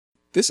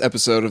This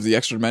episode of The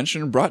Extra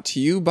Dimension brought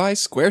to you by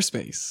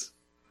Squarespace.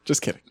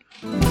 Just kidding.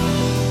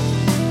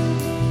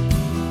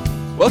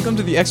 Welcome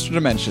to The Extra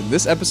Dimension.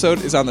 This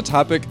episode is on the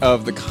topic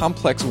of the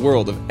complex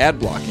world of ad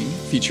blocking,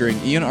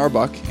 featuring Ian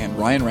Arbuck and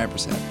Ryan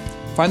Rampersad.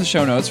 Find the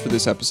show notes for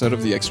this episode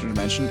of The Extra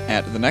Dimension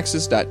at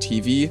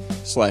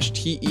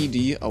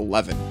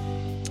thenexus.tv/TED11.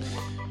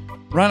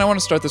 Ryan, I want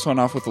to start this one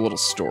off with a little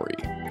story.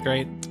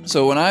 Great.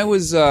 So when I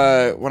was,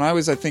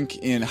 I think,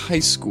 in high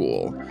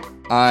school,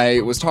 I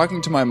was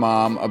talking to my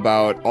mom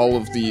about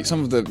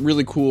some of the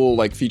really cool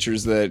like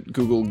features that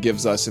Google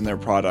gives us in their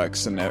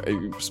products,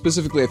 and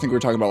specifically, I think we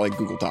were talking about like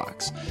Google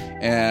Docs.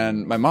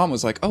 And my mom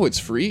was like, "Oh, it's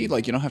free?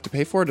 Like you don't have to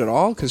pay for it at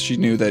all?" Because she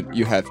knew that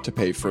you have to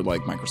pay for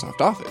like Microsoft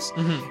Office.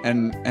 Mm-hmm.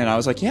 And I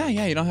was like, "Yeah,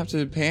 you don't have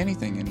to pay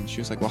anything." And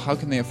she was like, "Well, how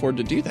can they afford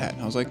to do that?"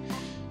 And I was like,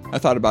 I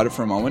thought about it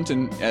for a moment,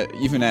 and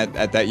even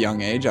at that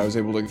young age, I was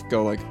able to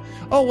go like,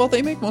 "Oh, well,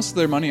 they make most of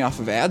their money off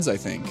of ads, I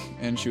think."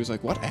 And she was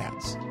like, "What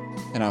ads?"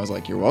 And I was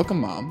like, "You're welcome,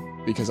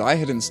 Mom," because I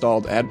had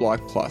installed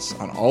AdBlock Plus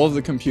on all of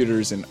the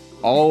computers in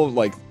all of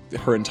like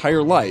her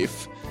entire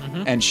life,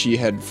 and she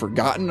had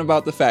forgotten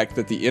about the fact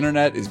that the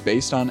internet is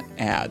based on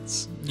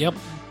ads. Yep.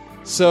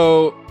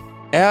 So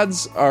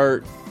ads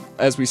are,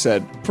 as we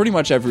said, pretty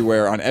much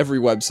everywhere on every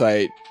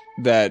website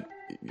that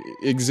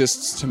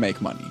exists to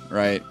make money,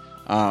 right?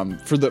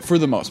 For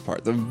the most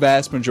part, the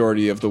vast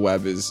majority of the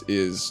web is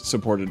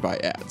supported by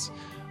ads.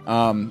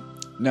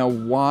 Now,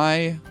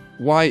 why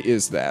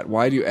is that?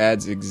 Why do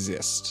ads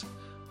exist?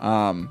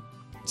 So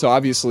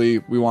obviously,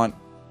 we want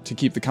to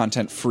keep the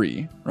content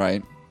free,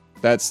 right?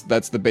 That's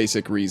the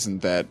basic reason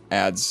that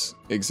ads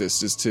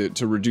exist, is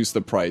to reduce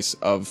the price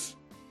of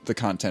the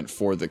content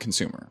for the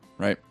consumer,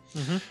 right?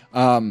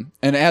 Mm-hmm.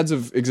 And ads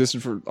have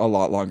existed for a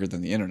lot longer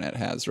than the internet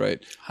has,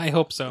 right? I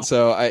hope so.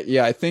 So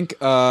I think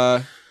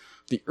the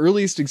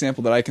earliest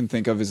example that I can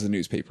think of is the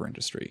newspaper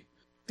industry.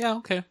 Yeah,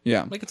 okay.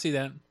 Yeah. I could see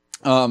that.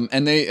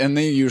 And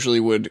they usually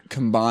would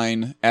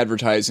combine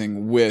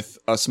advertising with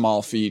a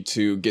small fee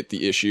to get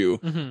the issue,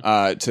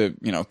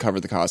 to, cover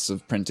the costs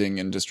of printing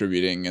and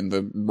distributing and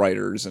the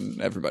writers and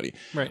everybody.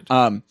 Right.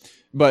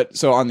 But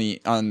so on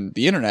the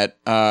internet,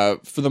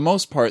 for the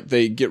most part,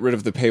 they get rid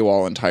of the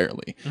paywall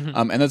entirely.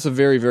 And that's a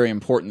very, very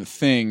important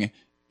thing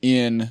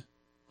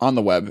on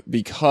the web,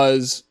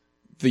 because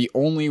the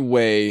only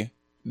way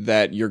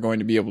that you're going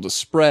to be able to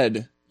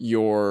spread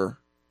your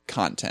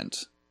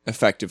content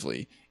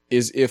effectively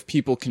is if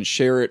people can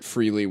share it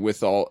freely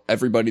with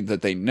everybody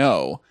that they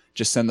know.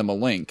 Just send them a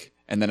link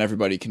and then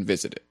everybody can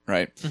visit it,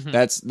 right?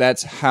 Mm-hmm.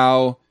 That's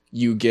how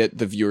you get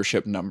the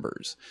viewership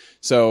numbers.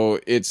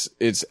 So it's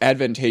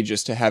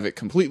advantageous to have it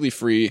completely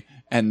free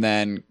and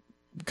then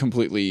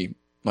completely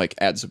like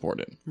ad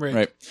supported,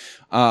 right?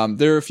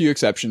 There are a few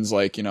exceptions,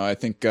 like, I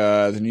think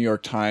the New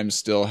York Times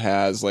still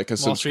has like a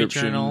Wall Street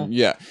subscription. Journal.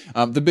 Yeah.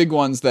 The big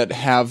ones that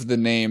have the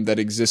name that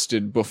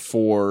existed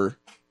before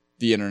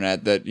the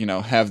internet, that,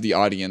 have the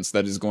audience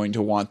that is going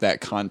to want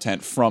that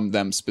content from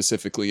them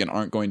specifically and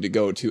aren't going to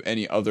go to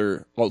any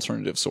other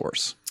alternative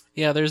source.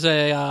 Yeah, there's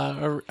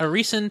a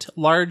recent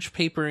large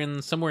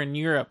paper somewhere in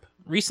Europe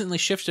recently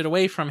shifted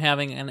away from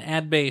having an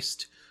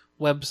ad-based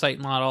website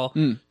model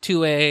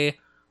to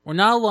we're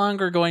no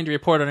longer going to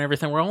report on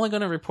everything. We're only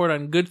going to report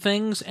on good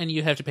things, and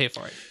you have to pay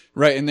for it.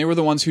 Right, and they were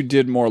the ones who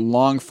did more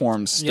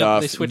long-form stuff.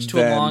 Yep, they switched to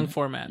a long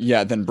format.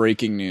 Yeah, than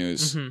breaking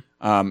news.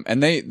 Mm-hmm.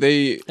 And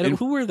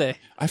who were they?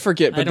 I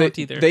forget, but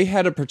they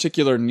had a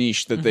particular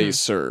niche that they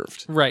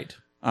served. Right.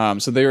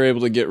 So they were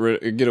able to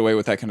get away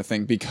with that kind of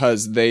thing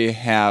because they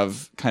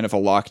have kind of a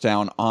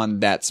lockdown on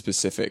that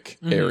specific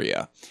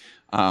area.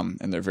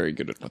 And they're very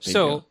good at what they do.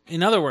 So,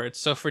 in other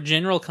words, for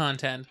general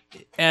content,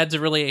 ads are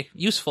really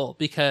useful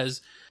because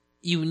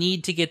you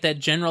need to get that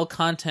general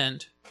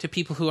content to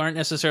people who aren't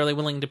necessarily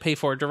willing to pay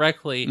for it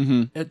directly,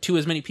 to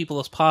as many people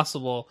as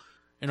possible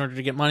in order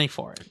to get money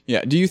for it. Yeah.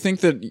 Do you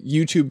think that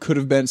YouTube could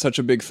have been such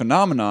a big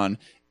phenomenon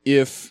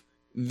if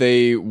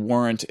they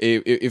weren't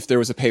if there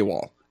was a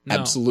paywall? No.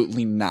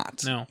 Absolutely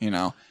not.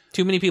 No.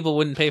 Too many people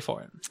wouldn't pay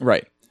for it.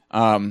 Right.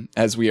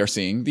 As we are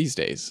seeing these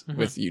days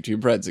with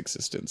YouTube Red's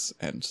existence,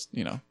 and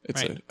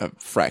it's a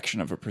fraction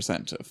of a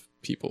percent of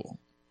people.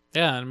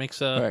 Yeah, and it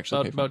makes about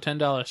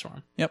 $10 for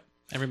them. Yep,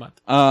 every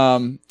month.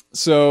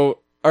 So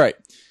all right,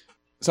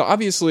 so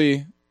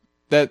obviously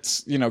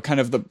that's kind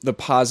of the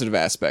positive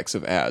aspects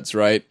of ads,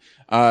 right?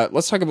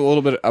 Let's talk a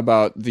little bit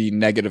about the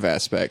negative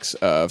aspects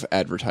of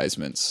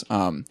advertisements.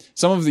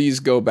 Some of these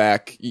go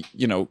back,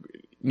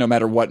 no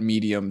matter what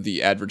medium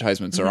the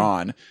advertisements are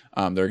on,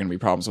 there are going to be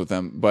problems with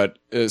them. But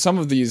some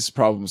of these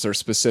problems are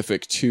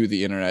specific to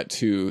the internet,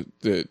 to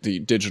the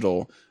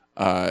digital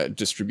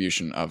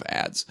distribution of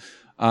ads.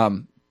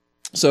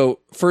 So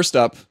first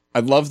up, I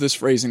love this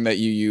phrasing that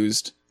you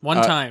used.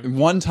 One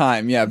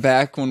time, yeah,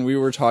 back when we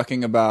were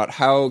talking about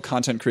how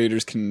content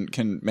creators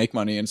can make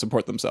money and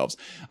support themselves.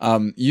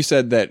 You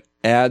said that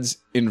ads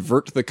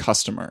invert the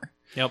customer.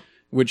 Yep.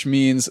 Which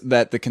means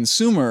that the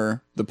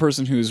consumer, the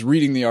person who's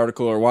reading the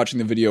article or watching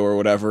the video or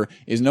whatever,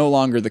 is no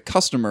longer the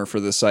customer for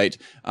the site,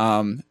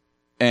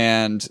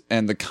 and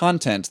the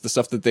content, the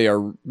stuff that they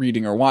are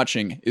reading or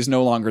watching, is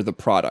no longer the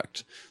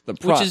product.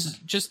 Which is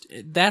just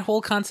that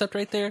whole concept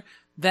right there.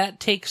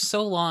 That takes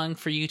so long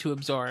for you to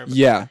absorb.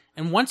 Yeah.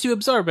 And once you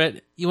absorb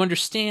it, you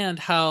understand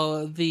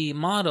how the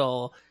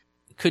model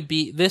could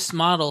be. This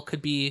model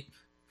could be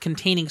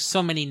containing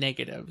so many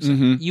negatives.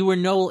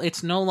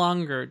 It's no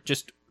longer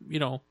just,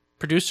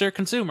 producer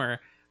consumer.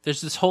 There's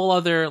this whole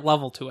other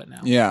level to it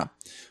now. Yeah.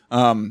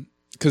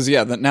 Because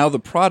now the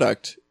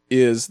product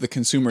is the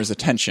consumer's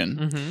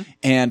attention,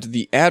 and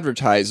the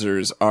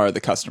advertisers are the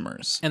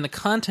customers, and the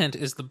content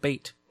is the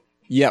bait.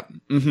 Yep.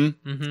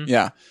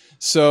 Yeah.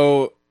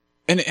 So,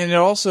 and it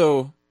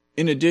also,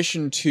 in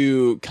addition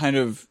to kind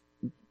of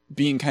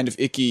being kind of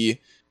icky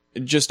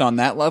just on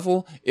that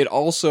level, it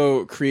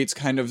also creates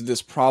kind of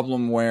this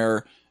problem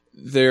where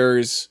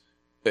there's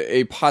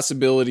a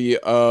possibility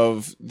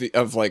of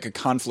like a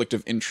conflict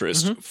of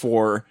interest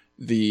for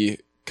the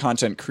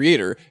content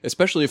creator,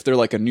 especially if they're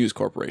like a news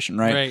corporation,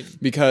 right?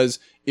 Because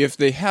if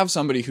they have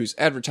somebody who's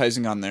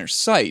advertising on their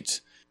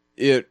site,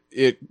 it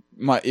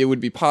would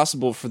be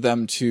possible for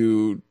them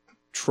to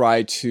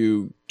try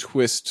to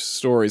twist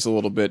stories a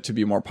little bit to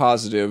be more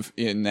positive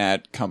in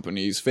that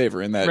company's favor,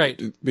 in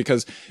that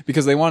because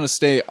they want to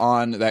stay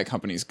on that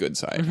company's good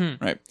side,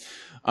 right?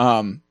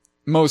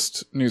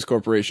 Most news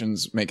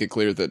corporations make it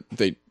clear that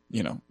they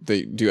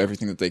do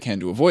everything that they can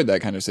to avoid that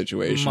kind of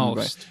situation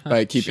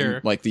by keeping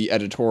like the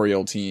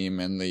editorial team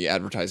and the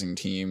advertising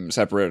team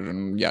separate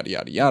and yada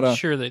yada yada.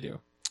 Sure, they do.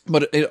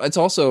 But it's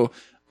also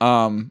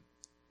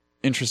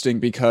interesting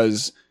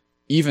because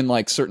even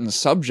like certain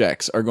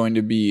subjects are going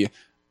to be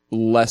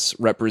less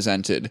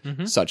represented,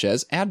 such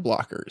as ad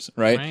blockers,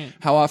 right?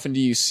 How often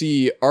do you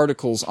see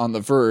articles on The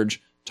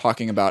Verge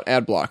talking about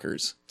ad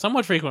blockers?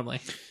 Somewhat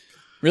frequently.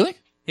 Really?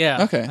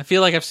 Yeah. Okay. I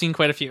feel like I've seen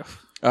quite a few.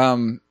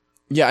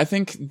 Yeah, I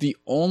think I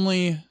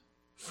only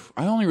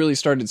really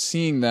started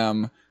seeing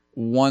them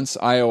once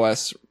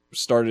iOS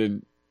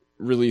started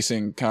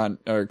releasing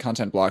content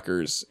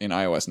blockers in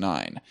iOS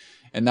 9.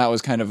 And that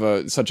was kind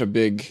of such a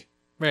big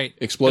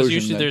explosion. Because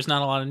usually there's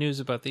not a lot of news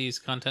about these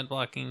content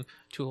blocking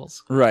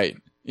tools. Right.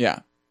 Yeah.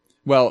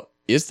 Well,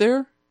 is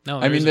there? No,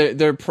 I mean,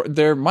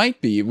 there might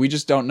be. We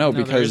just don't know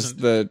because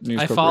the news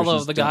I corporations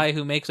follow the guy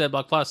who makes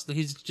AdBlock Plus.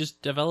 He's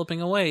just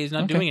developing away. He's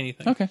not doing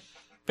anything. Okay.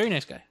 Very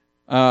nice guy.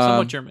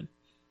 Somewhat German.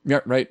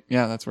 Yeah, right.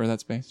 Yeah, that's where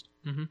that's based.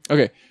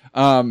 Okay.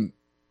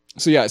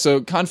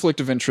 So conflict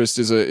of interest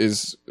is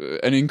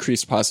an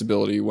increased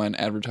possibility when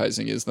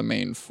advertising is the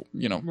main,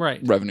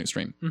 revenue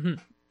stream.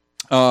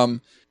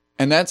 And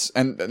those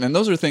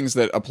are things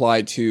that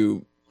apply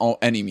to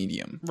any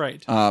medium.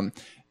 Right.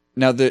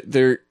 Now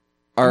there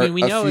are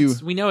we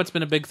know it's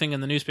been a big thing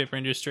in the newspaper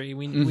industry.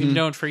 We've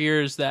known for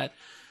years that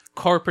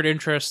corporate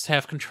interests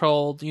have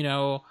controlled,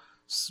 hit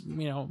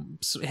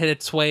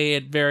its way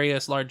at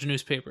various large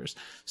newspapers.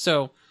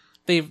 So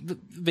the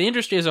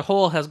industry as a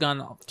whole has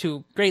gone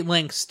to great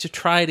lengths to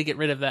try to get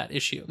rid of that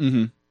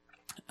issue.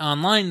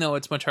 Online, though,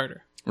 it's much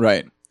harder.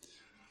 Right.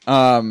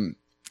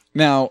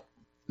 Now,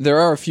 there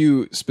are a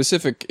few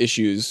specific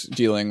issues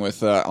dealing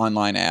with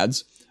online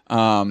ads,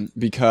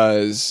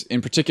 because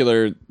in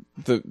particular,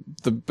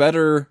 the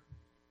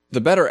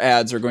better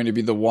ads are going to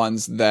be the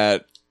ones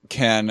that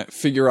can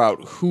figure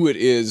out who it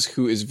is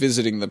who is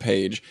visiting the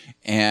page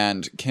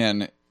and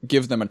can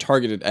give them a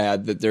targeted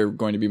ad that they're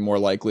going to be more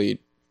likely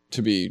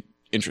to be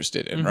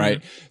interested in,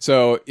 right?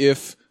 So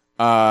if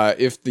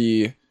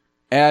the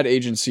ad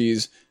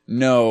agencies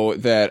know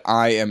that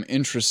I am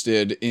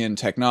interested in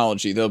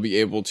technology, they'll be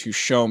able to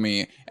show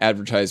me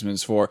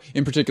advertisements for,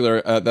 in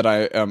particular, that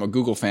I am a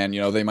Google fan,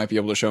 they might be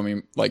able to show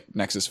me like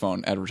Nexus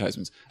phone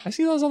advertisements. I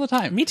see those all the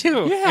time. Me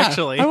too,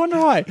 actually. I wonder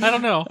why. I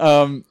don't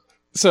know.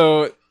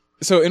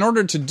 So in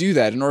order to do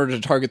that, in order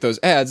to target those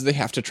ads, they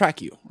have to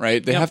track you,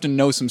 right? They have to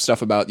know some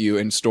stuff about you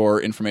and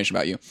store information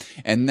about you.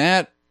 And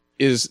that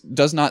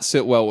does not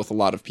sit well with a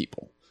lot of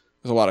people,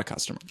 with a lot of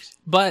customers.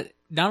 But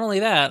not only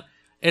that,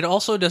 it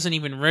also doesn't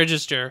even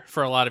register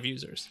for a lot of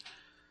users.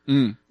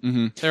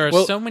 There are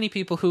so many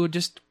people who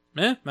just,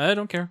 I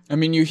don't care. I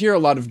mean, you hear a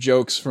lot of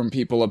jokes from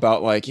people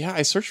about like, yeah,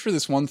 I searched for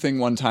this one thing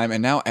one time,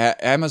 and now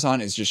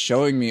Amazon is just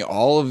showing me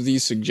all of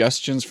these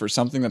suggestions for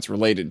something that's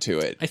related to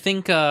it. I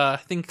think the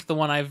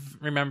one I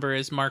remember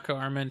is Marco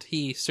Arment.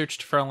 He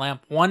searched for a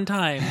lamp one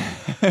time,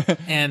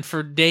 and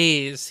for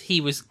days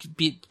he was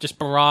just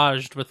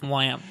barraged with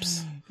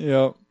lamps.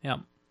 Yep.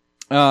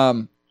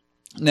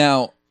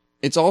 Now,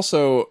 it's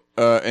also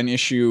an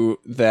issue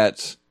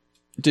that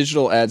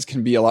digital ads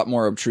can be a lot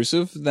more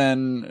obtrusive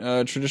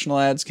than traditional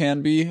ads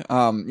can be.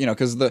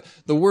 Because the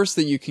worst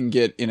that you can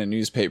get in a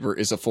newspaper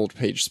is a full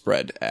page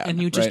spread ad.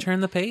 And you just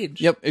turn the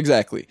page. Yep,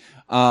 exactly.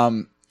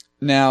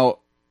 Now,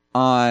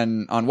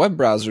 on web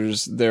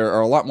browsers, there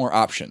are a lot more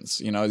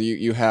options.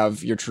 You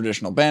have your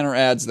traditional banner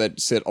ads that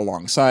sit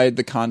alongside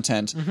the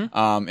content.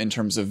 In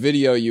terms of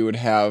video, you would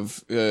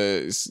have,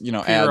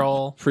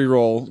 pre-roll.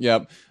 Pre-roll,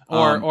 yep.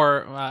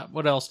 Or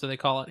what else do they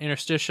call it?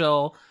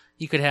 Interstitial.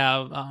 You could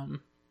have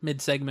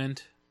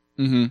mid-segment.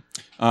 You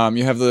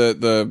have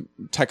the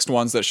text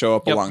ones that show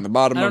up along the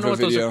bottom of a video. I don't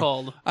know what those are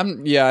called.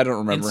 I don't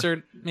remember.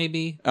 Insert,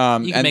 maybe.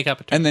 You can make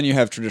up a term. And then you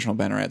have traditional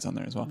banner ads on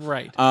there as well.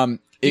 Right. Do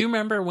you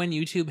remember when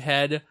YouTube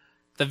had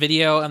the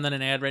video and then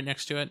an ad right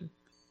next to it?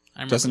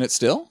 Doesn't it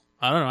still?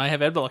 I don't know. I have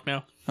AdBlock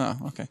now. Oh,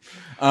 okay.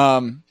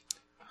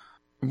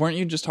 Weren't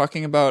you just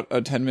talking about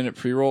a 10-minute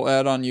pre-roll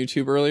ad on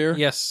YouTube earlier?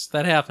 Yes,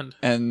 that happened.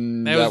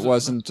 And that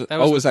wasn't... That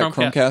was was that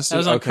Chromecast? That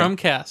was on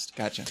Chromecast.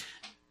 Gotcha.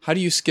 How do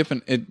you skip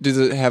does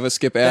it have a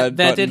skip ad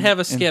That did have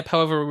a skip.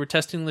 However, we were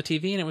testing the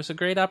TV, and it was a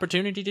great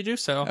opportunity to do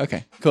so.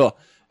 Okay, cool.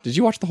 Did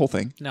you watch the whole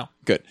thing? No.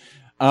 Good.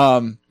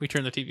 We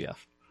turned the TV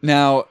off.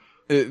 Now...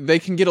 they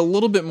can get a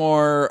little bit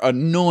more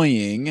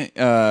annoying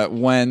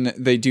when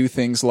they do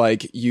things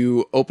like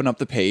you open up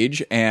the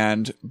page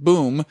and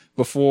boom,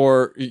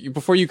 before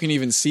you can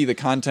even see the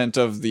content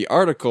of the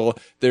article,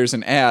 there's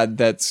an ad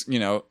that's,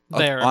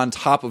 there on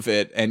top of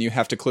it, and you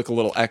have to click a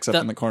little X up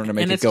in the corner to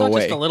make it go away. And it's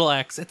not just a little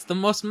X, it's the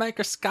most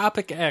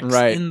microscopic X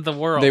in the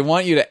world. They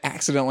want you to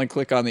accidentally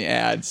click on the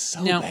ad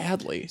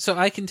badly. So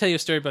I can tell you a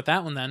story about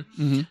that one then.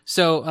 Mm-hmm.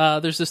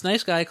 So there's this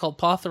nice guy called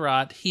Paul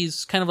Thurrott.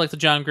 He's kind of like the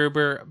John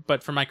Gruber,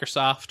 but for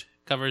Microsoft.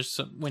 Covers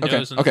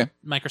Windows and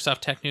Microsoft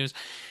Tech News.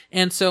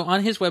 And so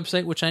on his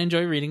website, which I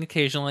enjoy reading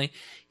occasionally,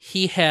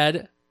 he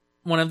had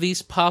one of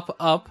these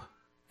pop-up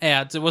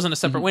ads. It wasn't a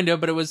separate window,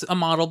 but it was a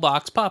model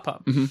box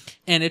pop-up. Mm-hmm.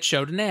 And it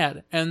showed an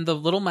ad. And the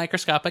little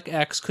microscopic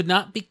X could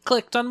not be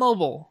clicked on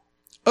mobile.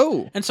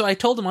 Oh. And so I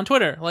told him on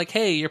Twitter, like,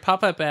 hey, your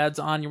pop-up ads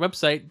on your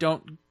website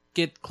don't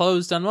get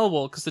closed on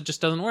mobile because it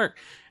just doesn't work.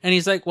 And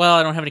he's like, well,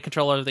 I don't have any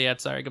control over the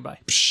ad. Sorry, goodbye.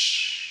 Psh.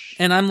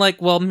 And I'm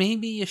like, well,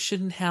 maybe you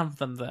shouldn't have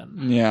them then.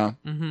 Yeah.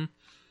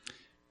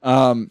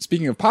 Mm-hmm.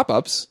 Speaking of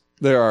pop-ups,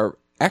 there are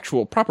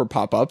actual proper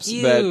pop-ups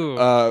that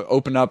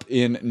open up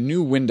in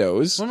new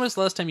windows. When was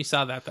the last time you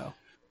saw that, though?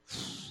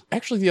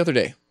 Actually, the other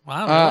day.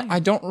 Wow, really? I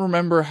don't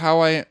remember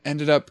how I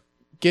ended up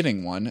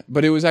getting one,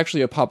 but it was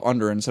actually a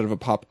pop-under instead of a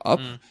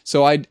pop-up.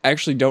 So I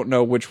actually don't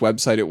know which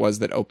website it was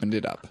that opened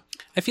it up.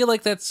 I feel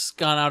like that's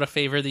gone out of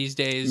favor these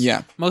days.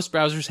 Yeah. Most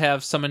browsers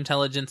have some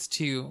intelligence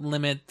to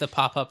limit the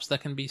pop-ups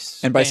that can be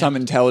spammed. And by some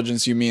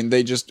intelligence, you mean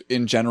they just,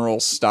 in general,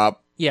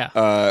 stop...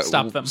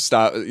 stop them.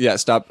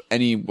 Stop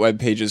any web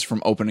pages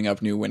from opening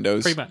up new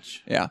windows. Pretty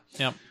much. Yeah.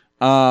 Yep.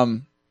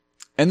 And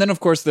then, of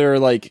course, there are,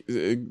 like,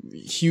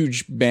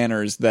 huge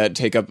banners that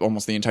take up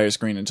almost the entire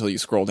screen until you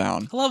scroll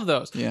down. I love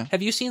those. Yeah.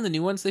 Have you seen the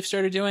new ones they've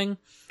started doing?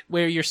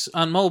 Where you're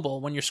on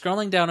mobile, when you're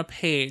scrolling down a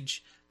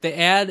page, the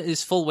ad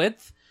is full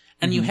width,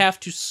 and you have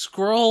to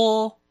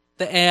scroll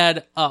the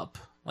ad up.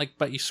 Like,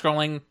 but you're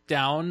scrolling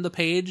down the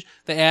page,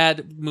 the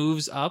ad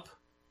moves up.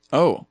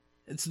 Oh.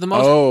 It's the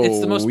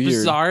most weird.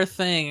 bizarre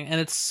thing, and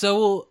it's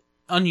so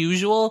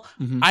unusual.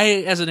 Mm-hmm.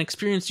 I, as an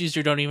experienced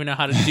user, don't even know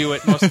how to do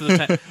it most of the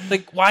time.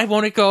 Like, why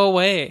won't it go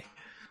away?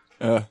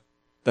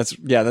 That's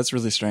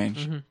really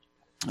strange.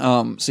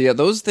 Mm-hmm. So yeah,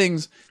 those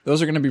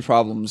are going to be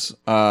problems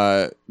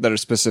that are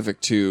specific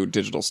to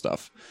digital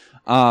stuff.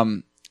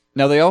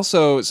 Now they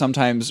also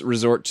sometimes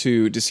resort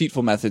to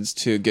deceitful methods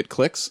to get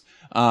clicks.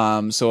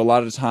 So a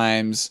lot of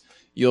times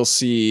you'll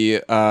see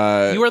you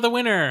are the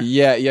winner.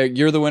 Yeah,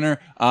 you're the winner.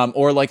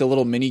 Or like a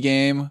little mini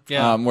game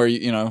where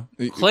you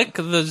click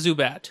the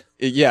Zubat.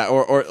 Yeah,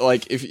 or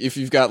like if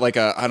you've got like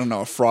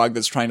a frog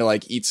that's trying to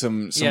like eat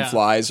some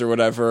flies or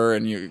whatever,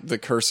 and the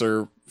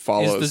cursor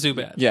follows is the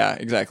Zubat. Yeah,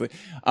 exactly.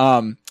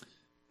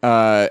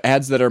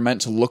 Ads that are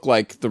meant to look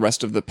like the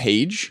rest of the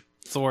page.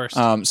 It's the worst.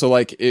 So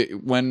like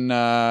when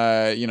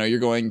you're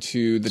going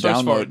to the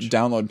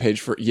download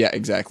page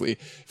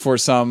for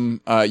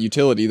some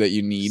utility that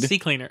you need,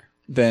 CCleaner,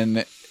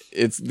 then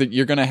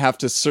you're going to have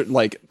to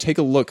take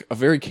a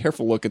very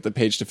careful look at the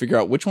page to figure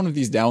out which one of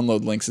ththese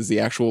download links is the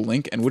actual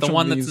link and which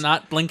one of these... that's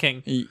not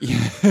blinking.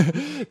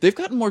 They've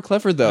gotten more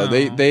clever though.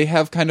 Oh. They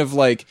have kind of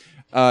like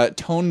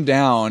toned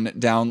down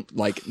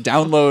like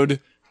download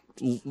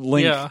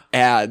link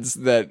ads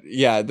that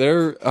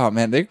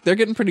they're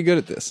getting pretty good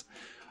at this.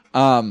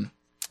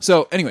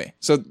 So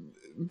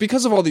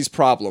because of all these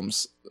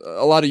problems,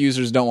 a lot of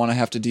users don't want to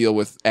have to deal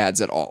with ads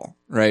at all,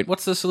 right?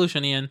 What's the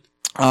solution, Ian?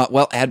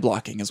 Well, ad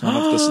blocking is one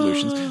of the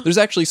solutions. There's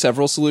actually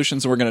several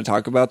solutions, and we're going to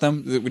talk about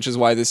them, which is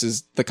why this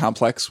is the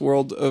complex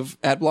world of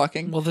ad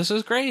blocking. Well, this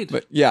is great.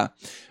 But yeah.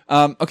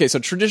 Okay, so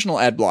traditional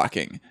ad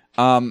blocking.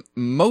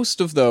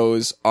 Most of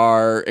those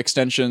are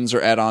extensions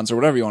or add-ons or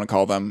whatever you want to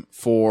call them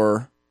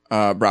for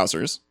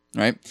browsers,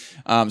 right?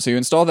 So you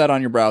install that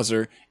on your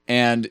browser,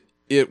 and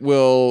it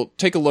will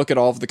take a look at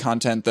all of the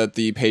content that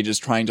the page is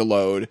trying to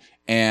load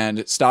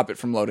and stop it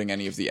from loading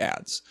any of the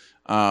ads.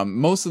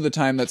 Most of the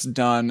time that's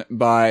done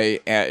by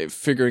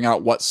figuring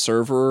out what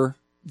server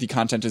the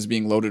content is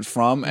being loaded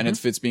from, and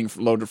if it's being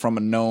loaded from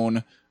a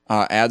known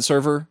ad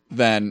server,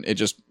 then it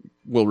just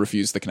will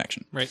refuse the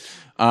connection. Right.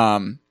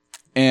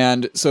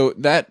 And so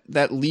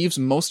that leaves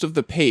most of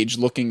the page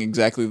looking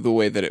exactly the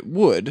way that it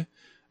would,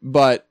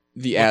 but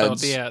the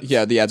ads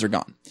are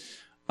gone.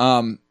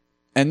 And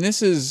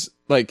this is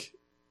like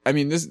I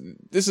mean, this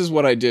is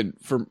what I did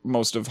for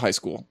most of high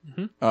school.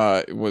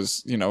 It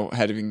was,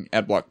 having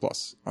AdBlock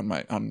Plus on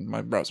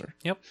my browser.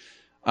 Yep.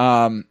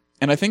 And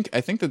I think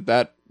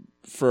that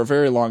for a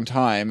very long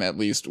time, at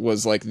least,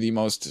 was like the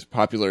most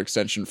popular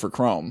extension for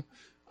Chrome.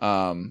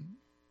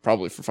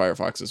 Probably for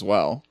Firefox as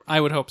well. I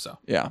would hope so.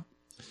 Yeah.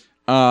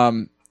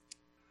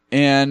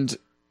 And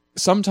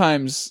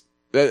sometimes,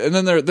 and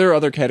then there are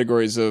other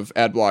categories of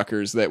ad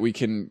blockers that we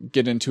can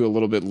get into a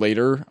little bit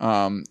later.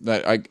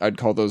 That I'd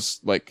call those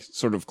like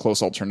sort of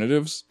close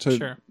alternatives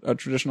to a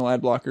traditional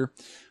ad blocker.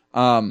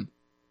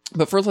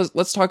 But first,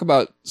 let's talk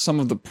about some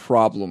of the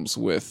problems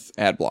with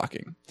ad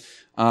blocking.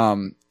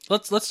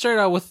 Let's start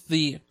out with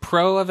the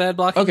pro of ad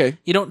blocking. Okay.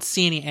 You don't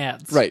see any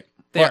ads. Right.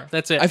 There,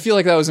 that's it. I feel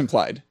like that was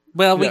implied.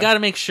 Well, we got to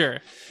make sure.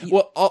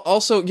 Well,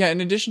 also, in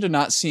addition to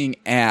not seeing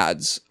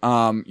ads,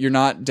 you're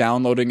not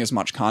downloading as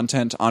much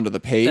content onto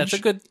the page. That's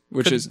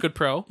a good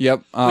pro.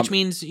 Yep. Which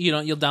means,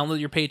 you'll download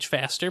your page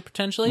faster,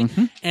 potentially.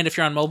 And if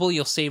you're on mobile,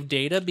 you'll save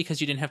data because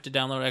you didn't have to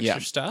download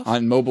extra stuff.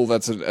 On mobile,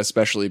 that's an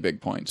especially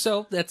big point.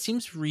 So that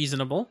seems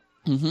reasonable.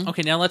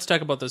 Okay, now let's talk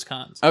about those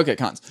cons. Okay,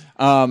 cons.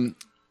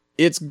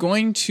 It's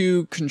going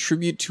to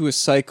contribute to a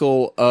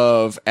cycle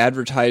of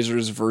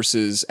advertisers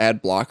versus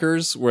ad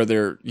blockers where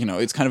they're,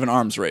 it's kind of an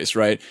arms race,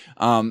 right?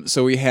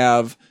 So we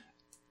have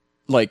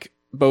like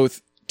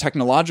both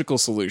technological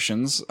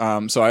solutions.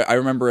 So I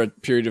remember a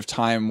period of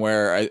time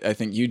where I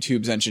think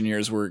YouTube's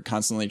engineers were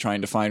constantly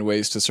trying to find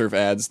ways to serve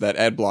ads that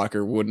ad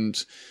blocker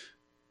wouldn't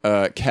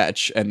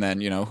catch, and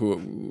then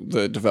who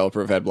the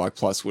developer of AdBlock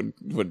Plus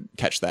would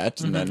catch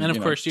that, and then and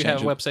of course you have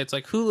websites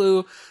like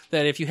Hulu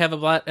that if you have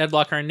a ad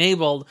blocker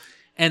enabled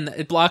and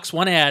it blocks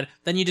one ad,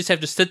 then you just have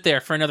to sit there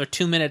for another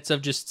 2 minutes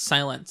of just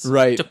silence,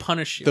 right, to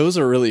punish you. Those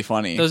are really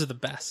funny. Those are the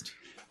best.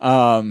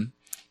 And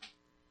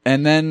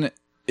then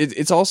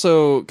it's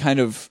also kind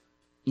of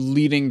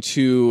leading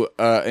to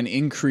an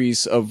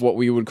increase of what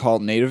we would call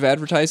native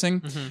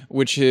advertising,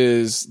 which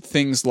is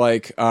things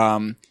like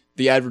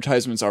the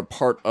advertisements are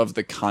part of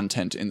the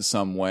content in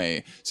some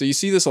way. So you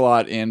see this a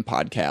lot in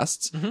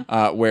podcasts,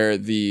 where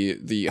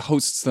the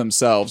hosts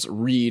themselves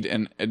read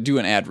and do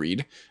an ad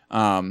read.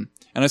 And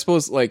I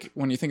suppose, like,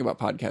 when you think about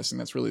podcasting,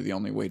 that's really the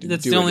only way to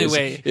that's do the it. only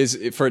way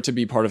is for it to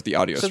be part of the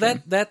audio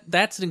stream. So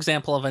that's an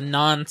example of a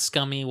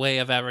non-scummy way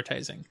of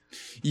advertising.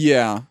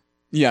 Yeah.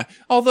 Yeah.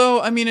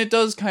 Although, I mean, it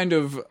does kind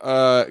of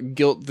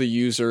guilt the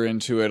user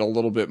into it a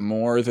little bit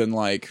more than,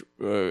 like,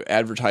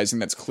 advertising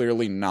that's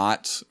clearly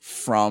not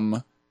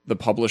from the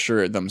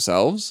publisher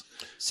themselves.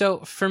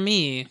 So for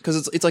me,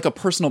 because it's like a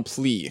personal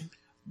plea.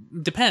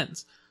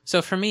 Depends.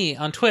 So for me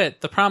on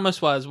Twit, the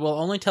promise was we'll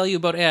only tell you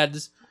about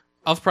ads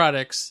of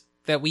products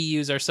that we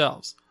use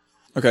ourselves.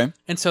 Okay.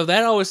 And so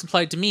that always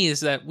implied to me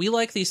is that we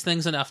like these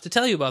things enough to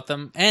tell you about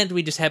them, and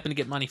we just happen to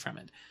get money from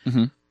it.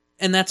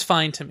 And that's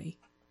fine to me.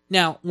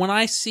 Now, when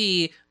I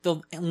see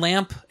the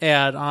lamp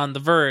ad on The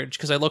Verge,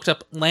 because I looked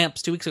up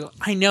lamps 2 weeks ago,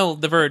 I know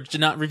The Verge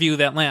did not review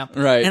that lamp.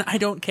 Right. And I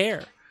don't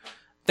care.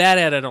 That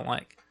ad I don't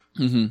like.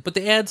 But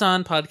the ads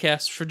on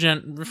podcasts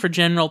for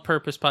general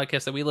purpose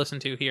podcasts that we listen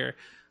to here,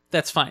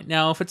 that's fine.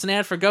 Now, if it's an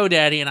ad for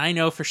GoDaddy, and I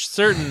know for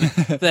certain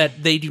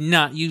that they do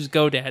not use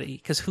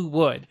GoDaddy, because who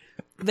would,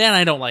 then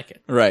I don't like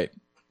it. Right.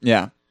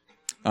 Yeah.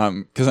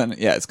 Because then,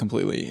 it's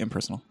completely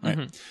impersonal.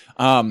 Right.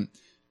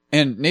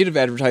 And native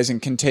advertising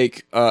can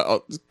take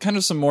kind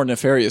of some more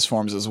nefarious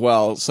forms as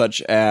well,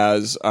 such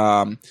as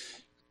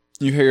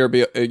you hear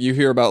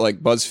about like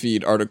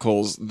BuzzFeed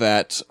articles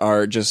that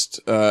are just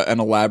an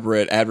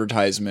elaborate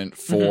advertisement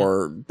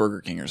for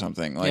Burger King or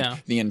something.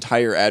 Like the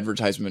entire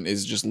advertisement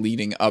is just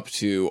leading up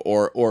to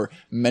or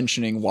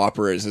mentioning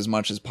Whoppers as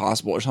much as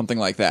possible or something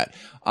like that.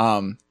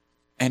 And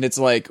it's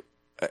like,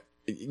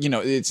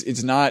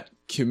 it's not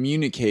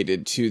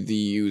communicated to the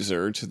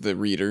user, to the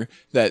reader,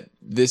 that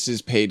this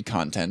is paid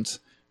content,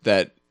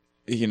 that,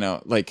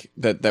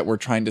 that we're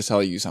trying to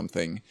sell you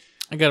something.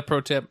 I got a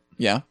pro tip.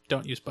 Yeah.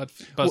 Don't use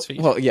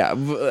BuzzFeed. Well, yeah.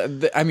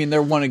 I mean,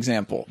 they're one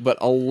example, but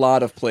a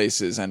lot of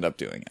places end up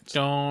doing it.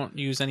 Don't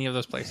use any of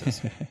those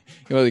places.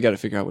 Well, you got to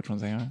figure out which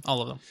ones they are.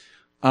 All of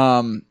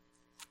them.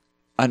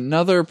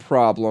 Another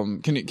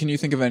problem. Can you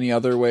think of any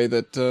other way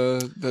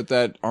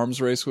that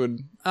arms race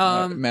would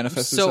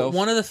manifest itself? So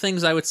one of the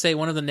things I would say,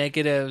 one of the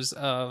negatives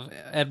of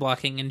ad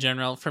blocking in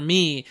general for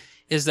me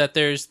is that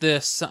there's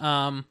this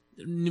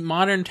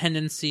modern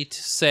tendency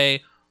to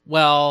say,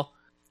 well,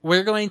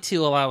 we're going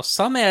to allow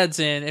some ads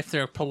in if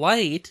they're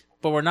polite,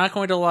 but we're not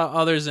going to allow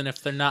others in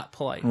if they're not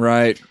polite.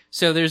 Right.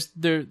 So there's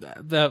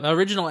the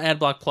original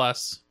AdBlock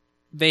Plus.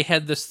 They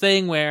had this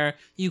thing where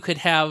you could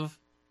have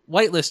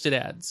whitelisted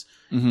ads,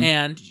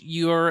 and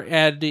your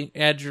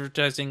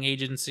advertising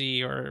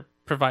agency or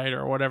provider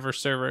or whatever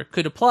server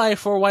could apply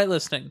for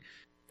whitelisting,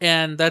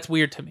 and that's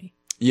weird to me.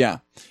 Yeah,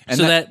 and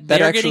so that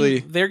actually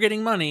they're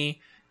getting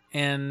money,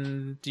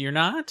 and you're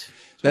not.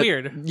 It's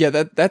weird. Yeah,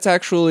 that's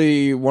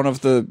actually one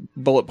of the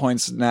bullet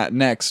points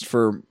next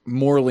for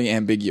morally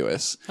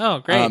ambiguous. Oh,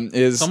 great!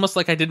 It's almost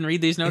like I didn't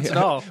read these notes at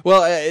all.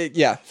 Well,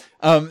 yeah.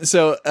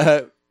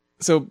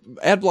 so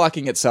ad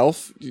blocking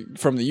itself,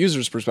 from the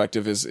user's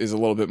perspective, is a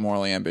little bit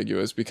morally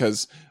ambiguous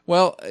because,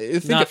 well,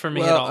 Not for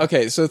me at all.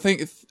 Okay, so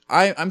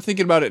I'm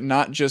thinking about it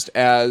not just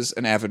as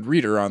an avid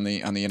reader on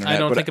the internet, I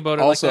don't but think about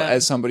it also like that.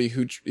 as somebody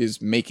who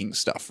is making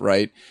stuff,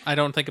 right? I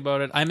don't think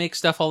about it. I make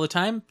stuff all the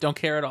time. Don't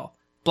care at all.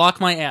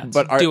 Block my ads.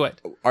 But do it.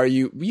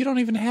 You don't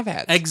even have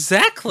ads.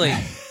 Exactly.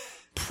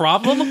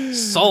 Problem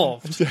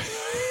solved.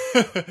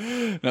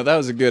 No, that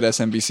was a good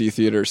SMBC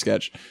theater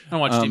sketch. I don't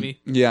watch TV.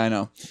 Yeah, I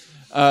know.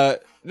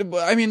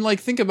 I mean, like,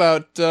 think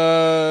about.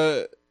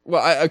 I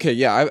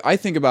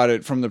think about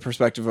it from the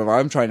perspective of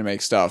I'm trying to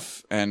make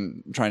stuff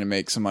and trying to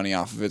make some money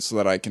off of it so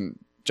that I can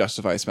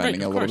justify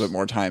spending a little bit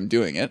more time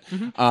doing it.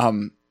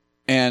 Mm-hmm.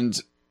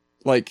 And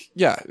like,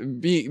 yeah,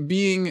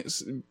 being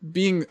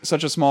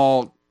such a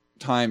small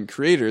time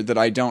creator that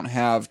I don't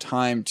have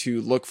time to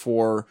look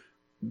for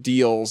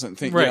deals and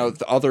think,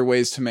 the other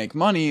ways to make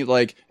money,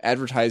 like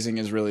advertising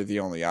is really the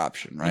only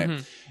option, right?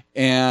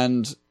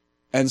 Mm-hmm.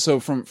 And so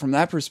from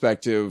that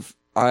perspective,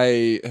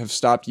 I have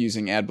stopped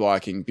using ad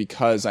blocking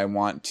because I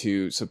want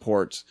to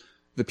support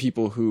the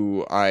people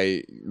who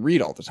I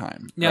read all the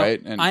time,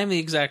 right? And I'm the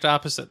exact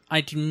opposite.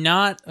 I do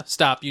not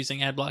stop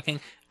using ad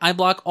blocking. I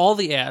block all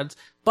the ads,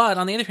 but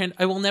on the other hand,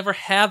 I will never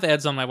have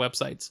ads on my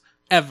websites.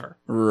 Ever.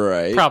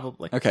 Right.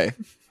 Probably. Okay.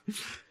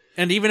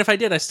 And even if I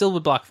did, I still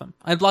would block them.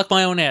 I'd block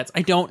my own ads.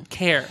 I don't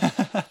care.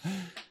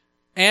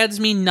 Ads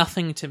mean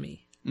nothing to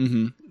me.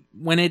 Mm-hmm.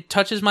 When it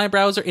touches my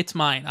browser, it's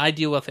mine. I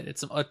deal with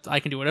it. I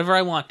can do whatever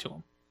I want to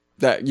them.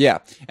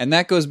 And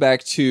that goes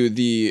back to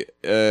the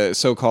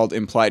so-called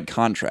implied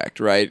contract,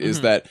 right? Mm-hmm.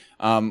 Is that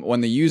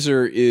when the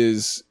user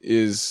is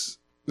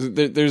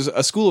there's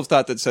a school of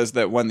thought that says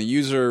that when the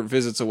user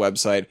visits a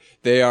website,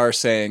 they are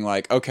saying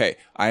like, okay,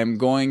 I am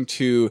going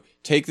to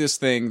take this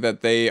thing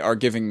that they are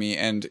giving me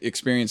and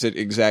experience it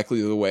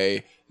exactly the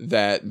way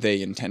that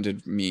they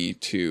intended me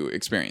to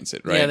experience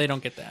it, right? Yeah, they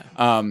don't get that.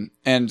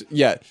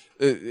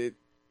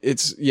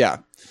 It's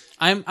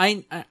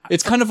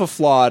kind of a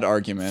flawed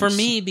argument. For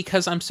me,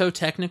 because I'm so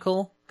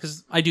technical,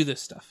 because I do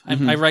this stuff.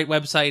 I write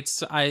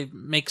websites, I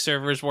make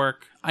servers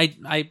work.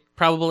 I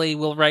probably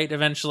will write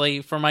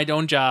eventually for my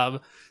own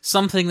job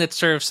something that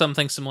serves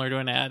something similar to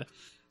an ad.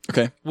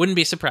 Okay. Wouldn't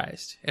be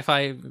surprised if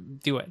I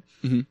do it.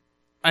 Mm-hmm.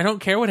 I don't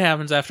care what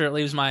happens after it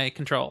leaves my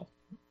control.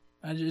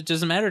 It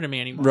doesn't matter to me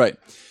anymore. Right.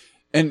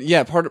 And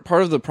yeah, part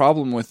of the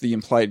problem with the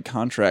implied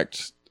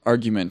contract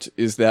argument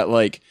is that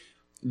like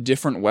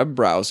different web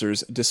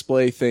browsers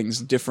display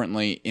things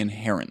differently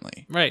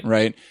inherently. Right.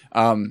 Right.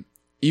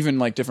 Even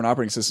like different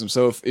operating systems.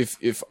 So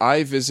if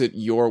I visit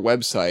your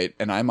website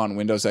and I'm on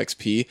Windows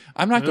XP,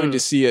 I'm not going to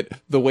see it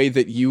the way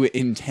that you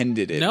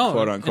intended it,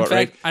 quote unquote. In fact,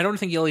 right? I don't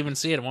think you'll even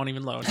see it. It won't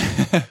even load.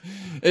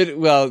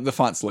 The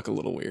fonts look a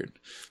little weird.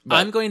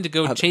 I'm going to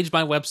go change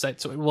my website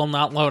so it will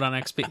not load on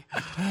XP.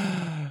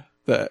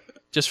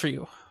 Just for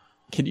you.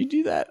 Can you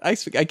do that? I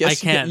guess I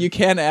can. You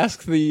can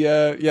ask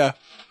the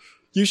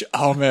You should.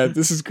 Oh man,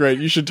 this is great.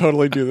 You should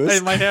totally do this.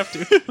 I might have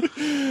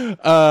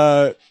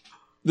to.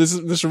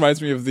 This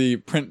reminds me of the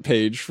print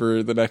page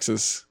for the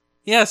Nexus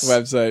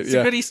website. It's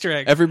a good Easter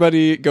egg.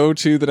 Everybody go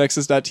to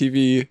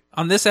thenexus.tv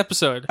on this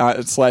episode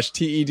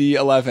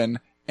 /TED11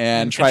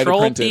 and try to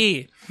print P.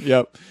 it.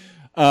 Yep.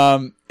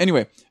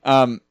 Anyway,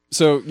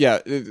 so yeah,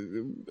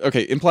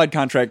 okay, implied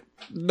contract,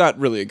 not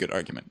really a good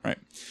argument, right?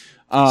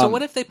 So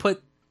what if they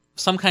put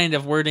some kind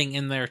of wording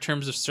in their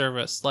terms of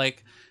service,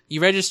 like you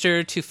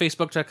register to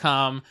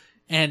Facebook.com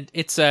and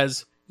it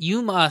says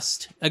you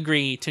must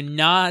agree to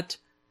not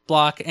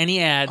block any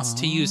ads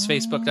to use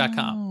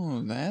Facebook.com.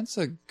 Oh, that's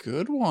a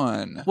good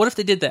one. What if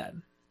they did that?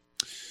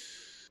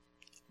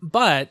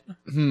 But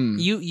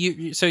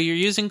you so you're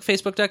using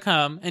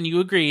Facebook.com and you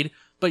agreed,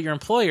 but your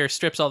employer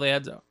strips all the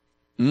ads out.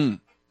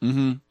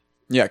 Mm-hmm.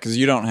 Yeah, because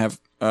you don't have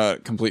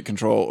complete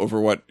control over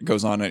what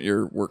goes on at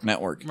your work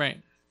network.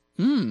 Right.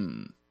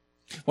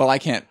 Well, I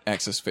can't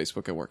access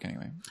Facebook at work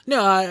anyway.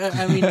 No,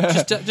 I mean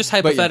just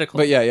hypothetically.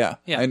 But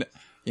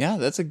yeah,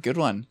 that's a good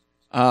one.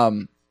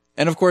 And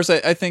of course,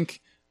 I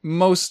think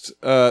most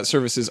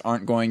services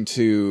aren't going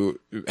to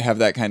have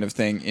that kind of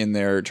thing in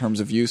their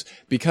terms of use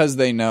because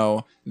they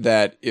know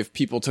that if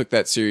people took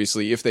that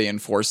seriously, if they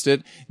enforced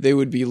it, they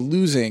would be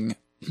losing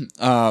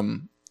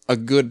a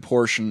good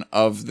portion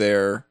of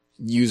their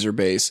user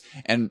base,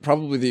 and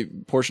probably the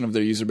portion of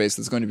their user base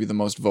that's going to be the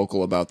most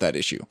vocal about that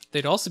issue.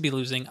 They'd also be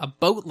losing a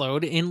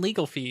boatload in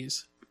legal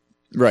fees.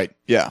 Right.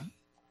 Yeah.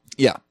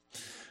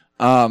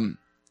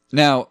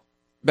 Now,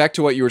 back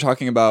to what you were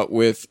talking about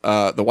with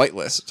the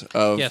whitelist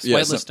of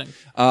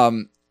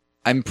whitelisting.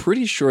 I'm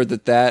pretty sure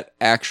that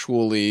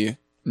actually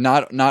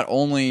not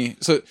only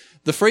so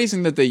the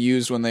phrasing that they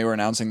used when they were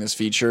announcing this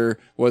feature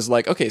was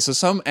like, okay, so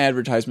some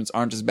advertisements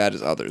aren't as bad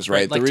as others,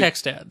 right? Like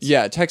text ads.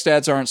 Yeah, text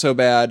ads aren't so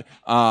bad.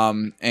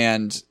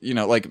 And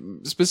like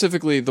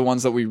specifically the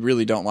ones that we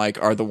really don't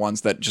like are the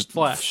ones that just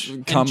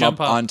come up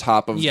on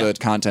top of the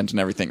content and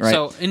everything, right?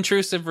 So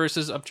intrusive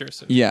versus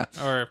obtrusive. Yeah.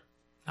 Or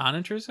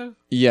non-intrusive?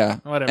 Yeah.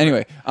 Whatever.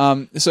 Anyway,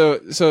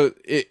 so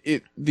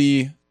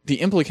the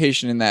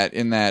implication in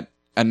that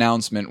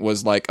announcement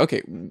was like,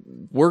 okay,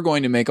 we're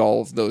going to make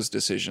all of those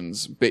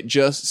decisions, but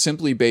just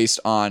simply based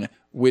on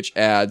which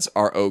ads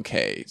are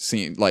okay,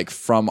 seen like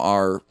from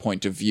our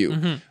point of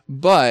view.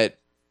 But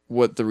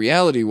what the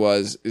reality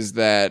was is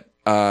that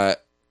a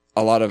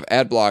lot of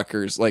ad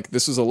blockers, like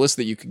this was a list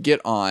that you could get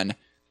on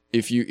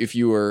if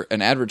you were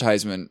an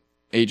advertisement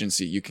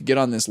agency, you could get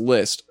on this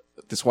list,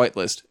 this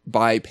whitelist,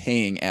 by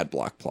paying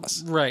AdBlock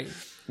Plus. Right.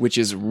 Which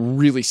is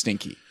really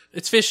stinky.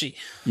 It's fishy.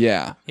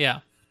 Yeah. Yeah.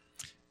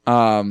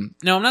 No,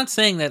 I'm not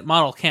saying that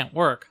model can't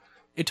work.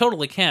 It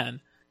totally can.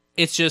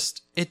 It's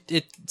just,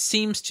 it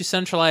seems to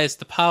centralize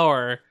the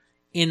power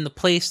in the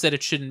place that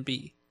it shouldn't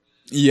be.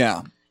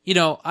 Yeah. You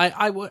know,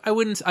 I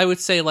would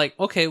say like,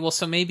 okay, well,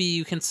 so maybe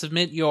you can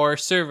submit your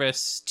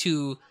service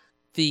to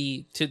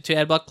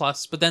AdBlock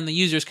Plus, but then the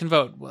users can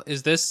vote. Well,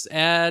 is this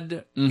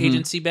ad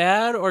agency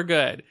bad or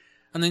good?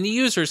 And then the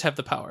users have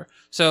the power.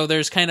 So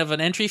there's kind of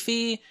an entry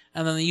fee,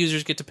 and then the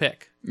users get to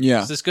pick.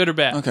 Yeah. Is this good or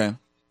bad? Okay.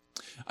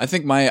 I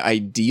think my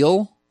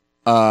ideal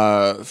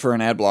for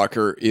an ad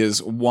blocker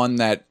is one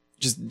that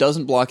just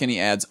doesn't block any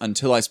ads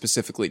until I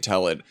specifically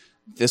tell it,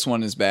 this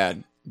one is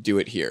bad, do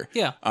it here.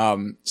 Yeah.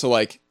 So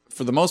like,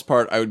 for the most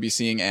part, I would be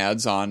seeing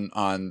ads on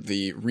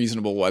the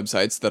reasonable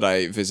websites that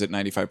I visit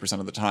 95%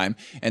 of the time.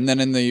 And then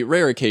in the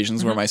rare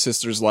occasions where my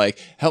sister's like,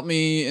 help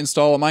me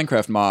install a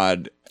Minecraft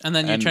mod. And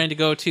then you're trying to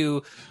go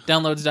to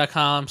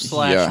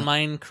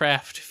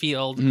downloads.com/Minecraft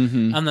field,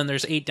 and then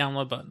there's 8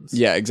 download buttons.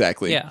 Yeah,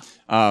 exactly. Yeah.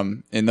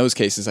 In those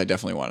cases, I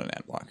definitely want an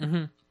ad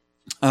blocker.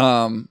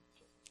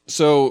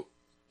 So,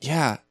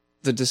 yeah,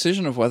 the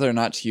decision of whether or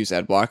not to use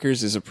ad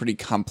blockers is a pretty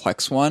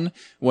complex one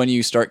when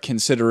you start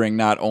considering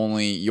not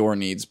only your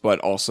needs, but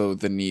also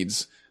the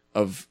needs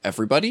of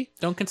everybody.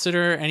 Don't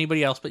consider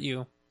anybody else but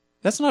you.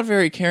 That's not a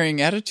very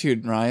caring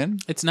attitude, Ryan.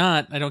 It's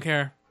not. I don't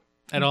care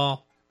at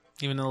all,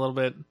 even a little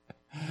bit.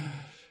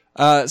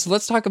 So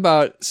let's talk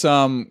about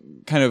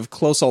some kind of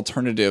close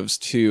alternatives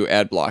to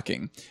ad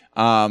blocking.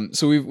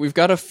 So we've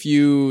got a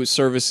few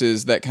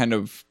services that kind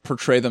of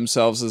portray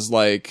themselves as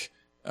like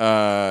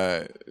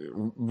reader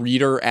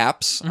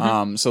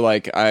apps. So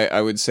like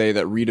I would say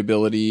that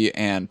Readability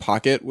and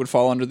Pocket would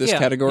fall under this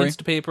category.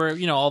 Instapaper,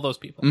 you know, all those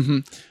people.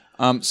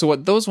 So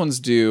what those ones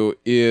do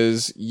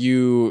is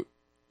you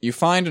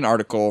find an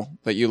article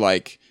that you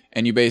like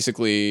and you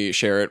basically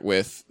share it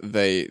with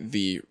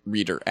the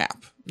reader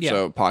app. Yeah.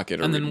 So Pocket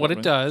or and then what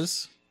it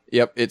does.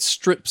 Yep, it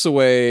strips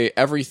away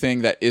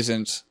everything that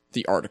isn't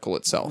the article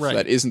itself,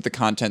 that isn't the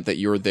content that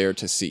you're there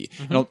to see.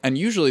 And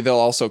usually they'll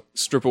also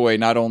strip away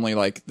not only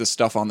like the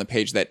stuff on the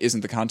page that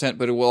isn't the content,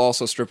 but it will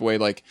also strip away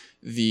like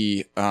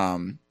the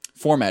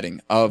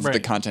formatting of the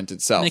content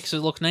itself. Makes it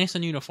look nice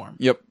and uniform.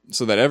 Yep,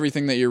 so that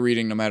everything that you're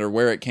reading, no matter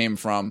where it came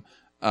from,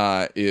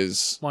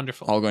 is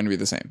wonderful, all going to be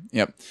the same.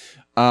 Yep,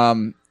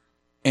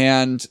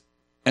 and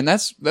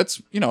that's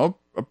you know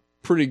a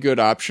pretty good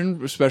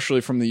option,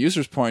 especially from the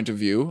user's point of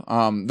view.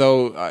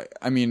 Though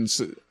I mean.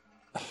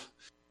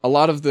 A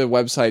lot of the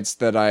websites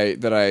that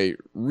I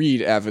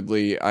read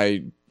avidly,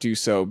 I do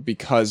so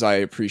because I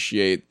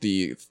appreciate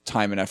the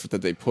time and effort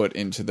that they put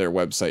into their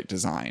website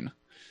design.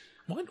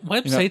 What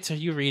websites are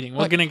you reading?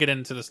 We're going to get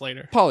into this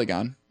later.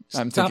 Polygon,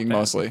 I'm thinking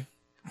mostly.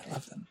 I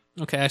love them.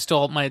 Okay, I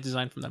stole my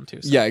design from them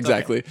too. So yeah,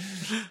 exactly.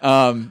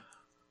 Okay.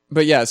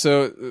 But yeah,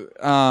 so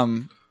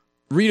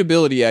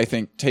Readability, I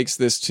think, takes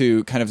this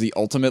to kind of the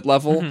ultimate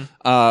level,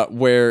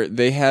 where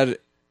they had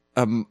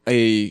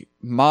a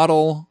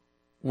model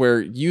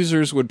where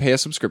users would pay a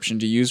subscription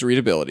to use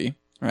Readability,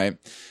 right?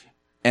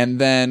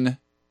 And then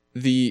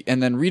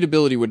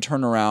Readability would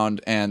turn around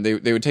and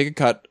they would take a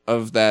cut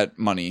of that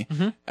money,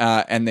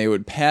 and they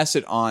would pass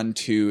it on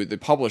to the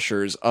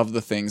publishers of the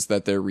things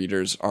that their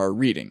readers are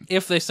reading.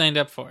 If they signed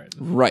up for it.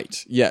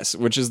 Right, yes,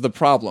 which is the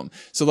problem.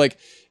 So like,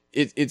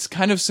 it's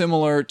kind of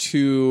similar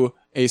to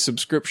a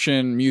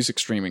subscription music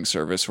streaming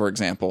service, for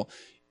example,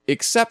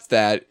 except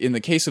that in the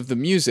case of the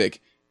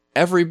music,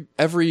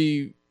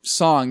 every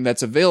song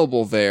that's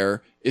available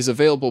there is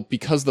available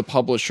because the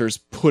publishers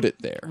put it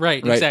there.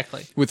 Right,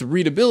 exactly. With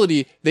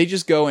Readability, they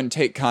just go and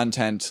take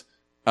content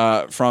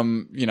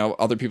from, you know,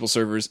 other people's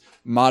servers,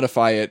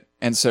 modify it,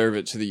 and serve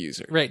it to the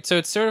user. Right, so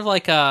it's sort of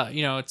like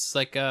it's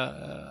like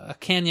a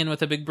canyon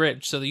with a big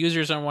bridge. So the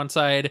users are on one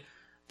side,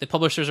 the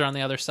publishers are on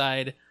the other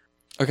side.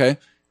 Okay.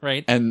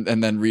 Right. And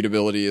then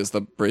Readability is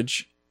the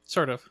bridge?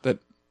 Sort of.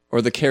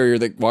 Or the carrier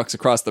that walks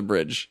across the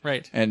bridge.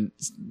 Right. And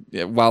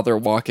while they're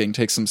walking,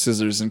 takes some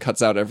scissors and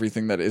cuts out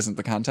everything that isn't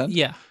the content?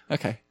 Yeah.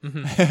 Okay.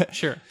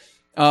 Sure.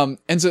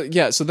 And so,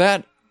 yeah, so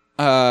that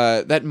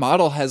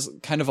model has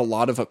kind of a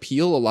lot of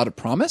appeal, a lot of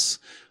promise.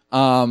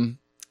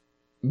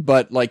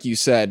 But like you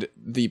said,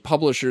 the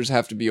publishers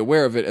have to be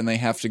aware of it and they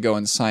have to go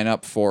and sign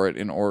up for it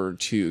in order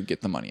to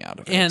get the money out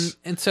of it.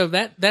 And so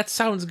that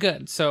sounds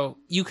good. So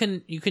you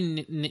can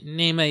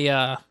name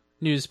a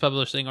news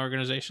publishing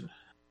organization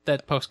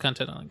that posts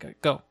content on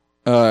it. Go.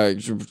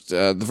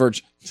 The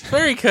Verge.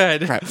 Very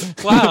good. Crap.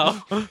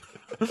 Wow.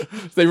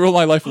 They rule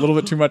my life a little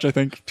bit too much, I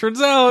think. Turns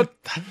out.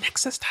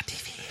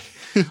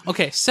 Nexus.tv.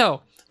 Okay,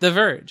 so The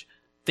Verge.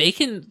 they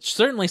can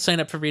certainly sign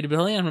up for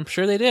readability, and I'm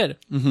sure they did.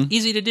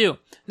 Easy to do.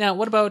 Now,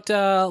 what about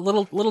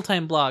little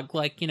time blog,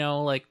 like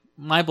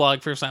my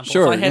blog, for example?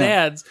 Sure, if I had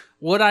ads,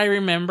 would I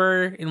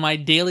remember in my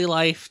daily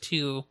life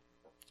to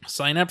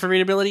sign up for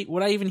readability?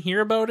 Would I even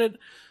hear about it?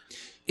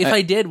 If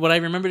I did, would I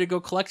remember to go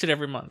collect it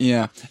every month?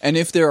 Yeah, and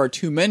if there are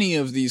too many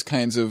of these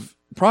kinds of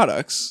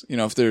products,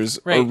 if there's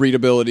a Right.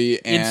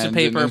 readability and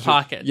Instapaper,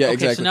 Pocket. yeah, okay,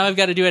 exactly. so now I've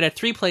got to do it at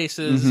 3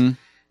 places,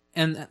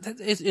 and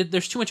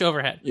there's too much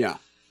overhead. Yeah.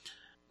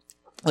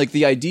 Like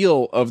the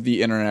ideal of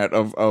the internet,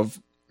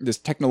 of this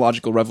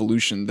technological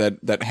revolution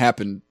that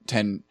happened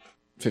 10,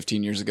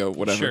 15 years ago,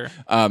 whatever.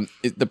 Sure.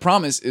 The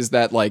promise is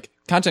that, like,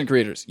 content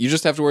creators, you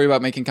just have to worry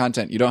about making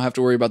content. You don't have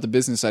to worry about the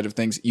business side of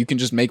things. You can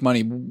just make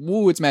money.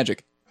 Woo, it's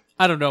magic.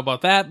 I don't know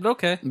about that, but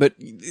okay. But,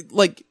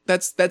 like,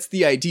 that's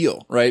the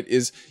ideal, right?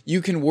 Is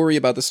you can worry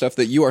about the stuff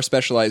that you are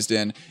specialized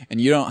in, and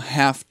you don't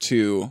have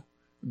to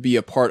be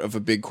a part of a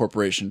big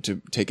corporation to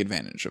take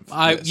advantage of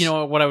this. You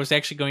know what I was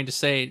actually going to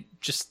say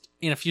just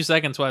in a few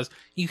seconds was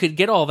you could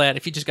get all that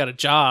if you just got a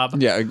job.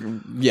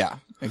 Yeah,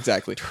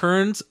 exactly.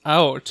 Turns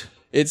out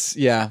It's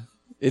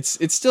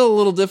still a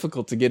little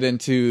difficult to get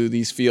into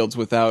these fields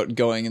without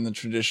going in the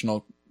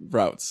traditional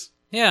routes.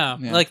 yeah,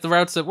 like the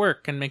routes that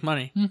work and make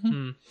money.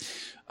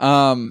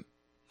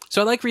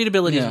 So I like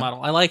readability's Yeah.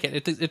 model. I like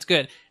it. It's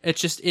good.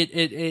 It's just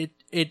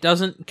it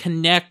doesn't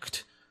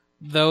connect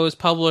those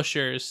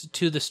publishers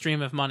to the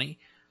stream of money.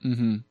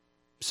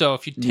 So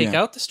if you take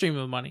out the stream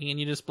of money and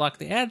you just block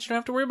the ads, you don't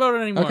have to worry about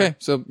it anymore. Okay,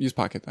 so use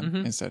Pocket then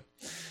instead.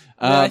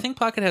 Yeah, I think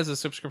Pocket has a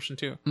subscription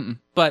too.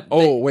 But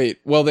Wait.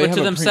 Well, they but have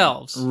to a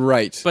themselves,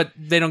 right? But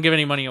they don't give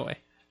any money away.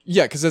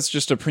 Yeah, because that's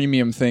just a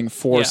premium thing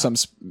for Yeah. some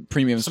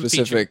premium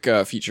specific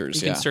features.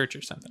 You can search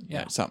or something.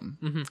 Yeah. Something.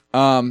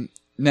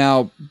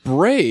 Now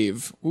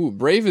Brave.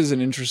 Brave is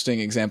an interesting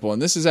example,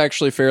 and this is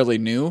actually fairly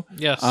new.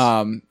 Yes.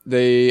 I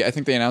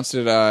think they announced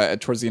it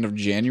towards the end of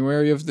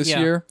January of this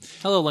year.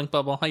 Hello, Link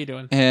Bubble. How you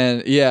doing?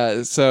 And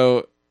yeah,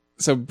 so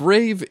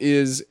Brave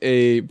is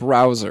a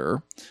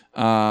browser.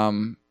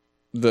 The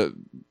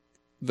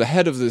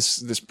head of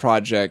this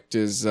project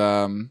is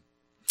Brandon.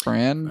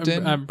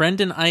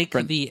 Brendan Ike,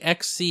 the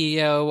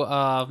ex-CEO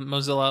of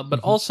Mozilla, but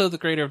also the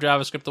creator of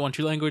JavaScript, the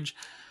 1.2 language.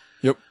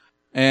 Yep.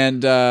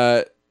 And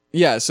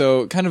yeah,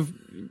 so kind of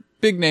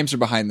big names are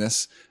behind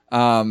this.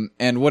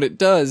 And what it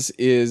does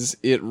is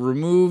it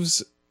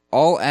removes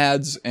all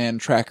ads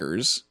and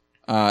trackers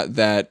I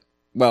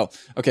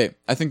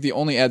think the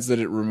only ads that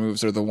it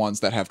removes are the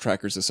ones that have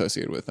trackers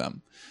associated with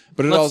them.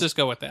 But Let's just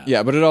go with that.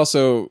 Yeah, but it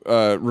also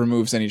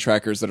removes any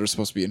trackers that are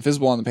supposed to be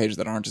invisible on the page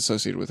that aren't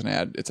associated with an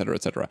ad, et cetera,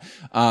 et cetera.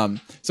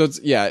 So it's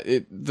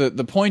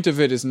the point of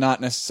it is not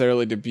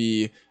necessarily to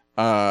be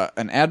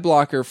an ad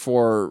blocker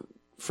for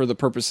the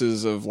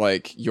purposes of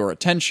like your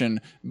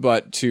attention,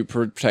 but to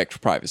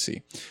protect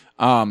privacy.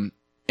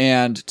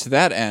 And to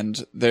that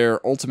end,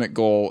 their ultimate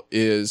goal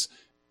is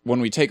when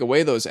we take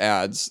away those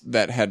ads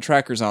that had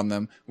trackers on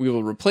them, we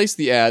will replace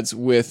the ads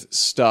with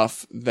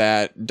stuff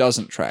that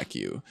doesn't track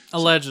you.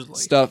 Allegedly.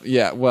 Stuff,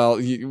 yeah. Well,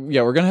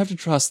 we're gonna have to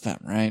trust them,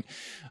 right?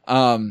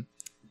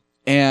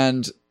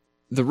 And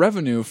the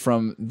revenue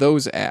from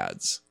those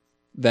ads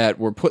that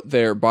were put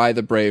there by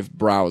the Brave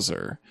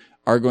browser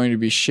are going to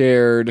be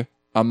shared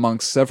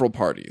amongst several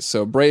parties.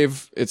 So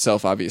Brave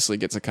itself obviously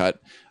gets a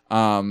cut.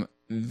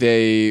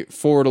 They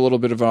forward a little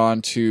bit of it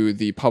on to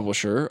the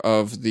publisher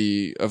of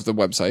the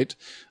website.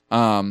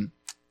 And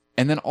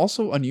then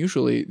also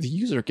unusually the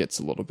user gets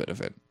a little bit of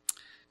it.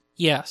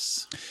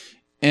 Yes.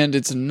 And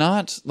it's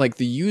not like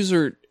the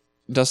user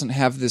doesn't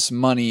have this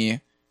money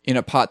in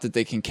a pot that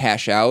they can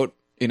cash out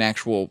in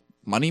actual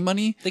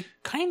money. They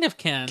kind of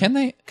can. Can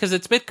they? Because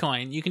it's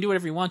Bitcoin. You can do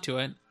whatever you want to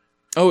it.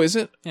 Oh, is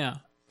it? Yeah.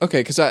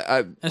 Okay, because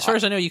as far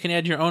as I know, you can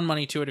add your own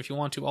money to it if you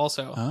want to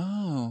also.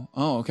 Oh,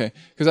 okay.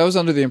 Because I was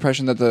under the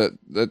impression that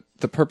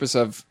the purpose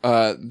of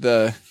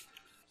the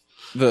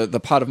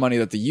pot of money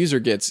that the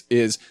user gets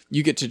is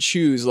you get to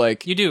choose,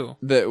 like, you do.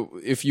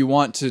 If you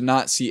want to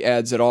not see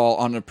ads at all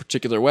on a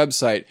particular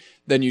website,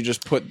 then you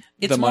just put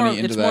the money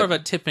into that. It's more of a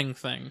tipping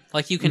thing.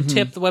 Like you can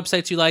tip the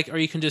websites you like, or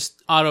you can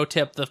just auto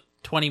tip the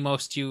 20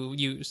 most you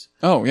use.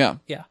 Oh, yeah.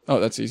 Yeah. Oh,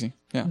 that's easy.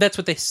 Yeah. That's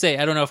what they say.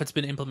 I don't know if it's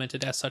been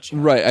implemented as such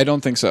yet. Right. I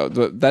don't think so.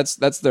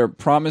 That's their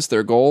promise,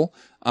 their goal.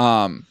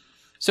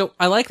 So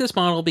I like this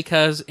model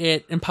because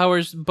it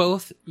empowers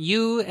both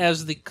you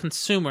as the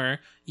consumer.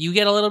 You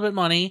get a little bit of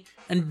money,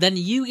 and then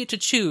you get to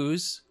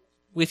choose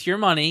with your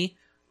money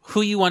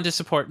who you want to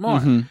support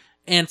more.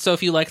 And so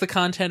if you like the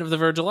content of The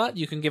Verge a lot,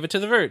 you can give it to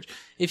The Verge.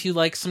 If you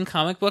like some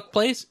comic book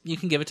place, you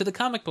can give it to the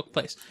comic book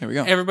place. There we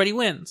go. Everybody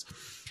wins.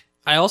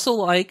 I also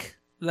like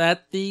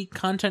that the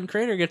content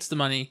creator gets the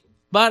money.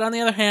 But on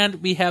the other hand,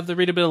 we have the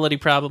readability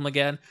problem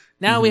again.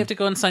 Now we have to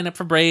go and sign up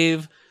for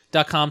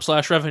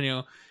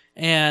brave.com/revenue.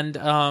 And,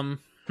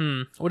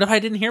 what if I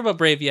didn't hear about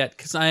Brave yet?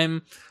 Because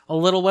I'm a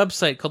little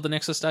website called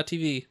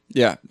thenexus.tv.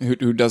 Yeah.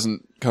 Who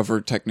doesn't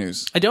cover tech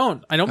news? I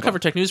don't cover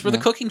tech news. We're the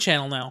cooking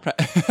channel now.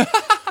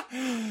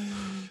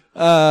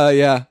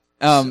 Yeah.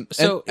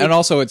 And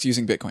also it's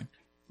using Bitcoin.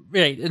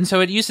 Right, and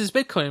so it uses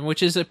Bitcoin,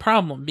 which is a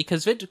problem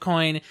because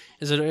Bitcoin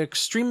is an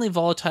extremely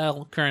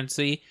volatile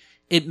currency.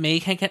 It may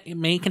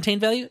contain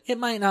value. It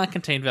might not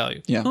contain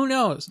value. Yeah. Who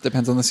knows?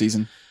 Depends on the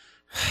season.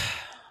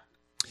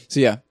 So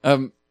yeah,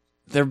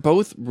 they're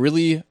both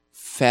really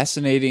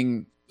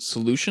fascinating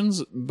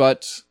solutions,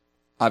 but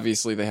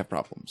obviously they have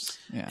problems.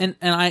 Yeah.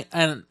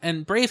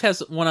 And Brave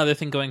has one other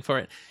thing going for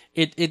it.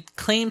 It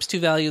claims to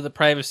value the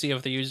privacy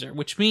of the user,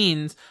 which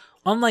means,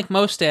 unlike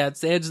most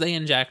ads, the ads they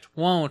inject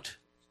won't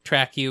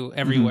track you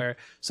everywhere.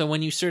 So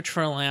when you search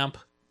for a lamp,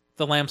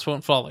 the lamps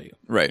won't follow you.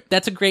 Right.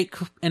 That's a great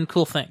and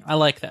cool thing. I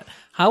like that.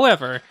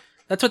 However,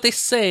 that's what they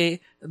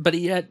say, but it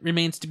yet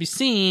remains to be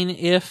seen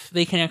if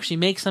they can actually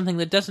make something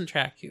that doesn't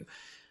track you.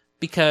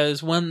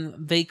 Because when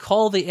they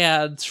call the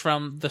ads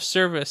from the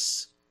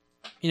service,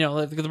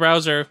 the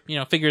browser,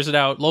 figures it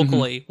out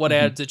locally what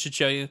ads it should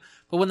show you.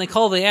 But when they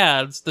call the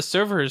ads, the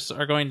servers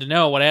are going to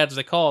know what ads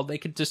they called. They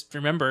could just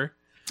remember.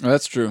 Oh,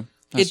 that's true.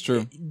 That's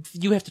true.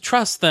 You have to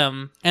trust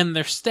them and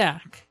their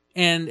stack.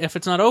 And if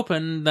it's not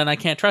open, then I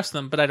can't trust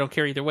them, but I don't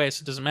care either way,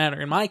 so it doesn't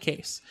matter in my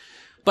case.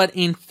 But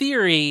in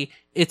theory,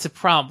 it's a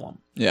problem.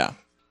 Yeah.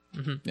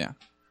 Yeah.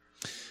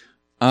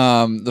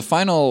 The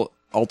final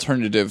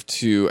alternative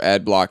to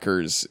ad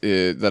blockers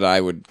that I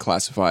would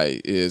classify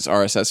is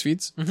RSS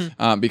feeds,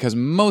 because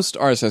most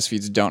RSS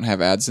feeds don't have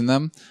ads in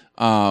them.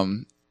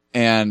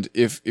 And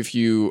if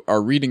you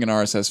are reading an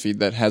RSS feed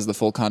that has the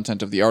full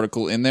content of the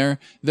article in there,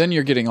 then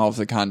you're getting all of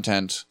the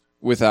content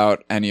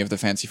without any of the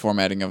fancy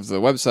formatting of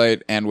the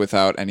website and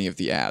without any of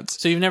the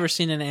ads. So you've never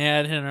seen an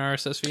ad in an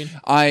RSS feed?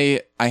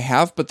 I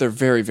have, but they're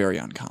very, very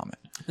uncommon.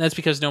 That's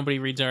because nobody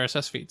reads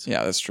RSS feeds.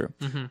 Yeah, that's true.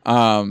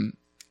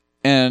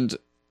 And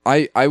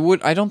I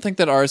don't think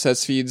that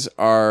RSS feeds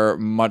are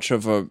much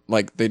of a,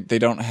 they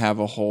don't have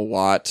a whole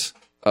lot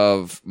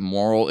of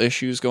moral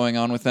issues going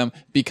on with them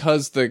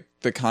because the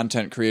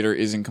content creator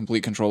is in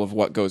complete control of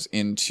what goes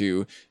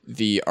into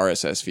the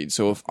RSS feed.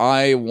 So if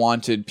I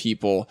wanted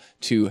people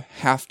to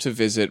have to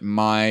visit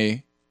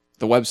the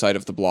website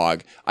of the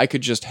blog, I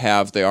could just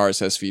have the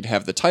RSS feed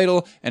have the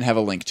title and have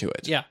a link to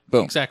it. Yeah,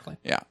 boom. Exactly.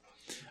 Yeah.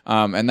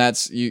 And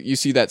that's, you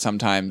see that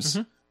sometimes.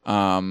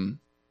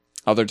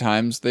 Other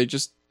times they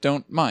just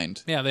don't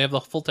mind. Yeah, they have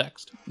the full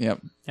text. Yep.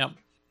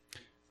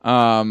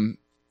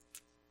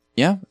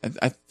 Yeah,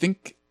 I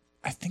think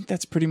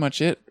that's pretty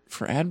much it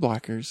for ad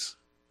blockers.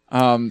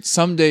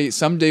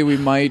 Someday we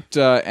might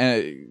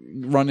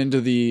run into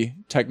the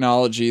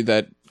technology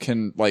that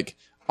can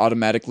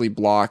automatically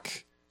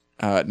block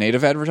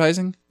native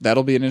advertising.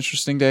 That'll be an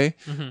interesting day.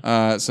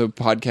 So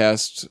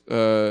podcast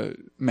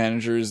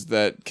managers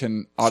that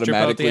can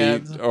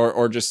automatically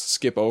or just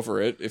skip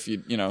over it if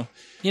you know.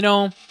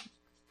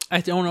 I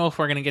don't know if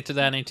we're gonna get to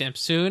that anytime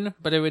soon,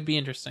 but it would be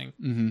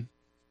interesting.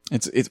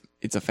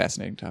 It's a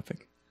fascinating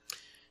topic.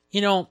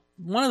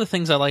 One of the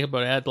things I like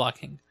about ad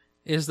blocking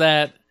is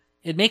that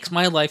it makes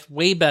my life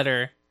way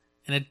better,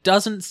 and it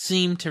doesn't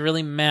seem to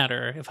really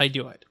matter if I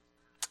do it.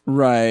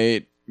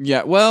 Right.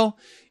 Yeah. Well,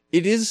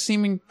 it is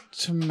seeming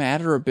to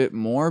matter a bit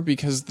more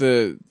because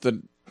the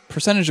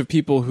percentage of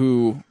people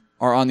who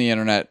are on the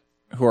internet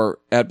who are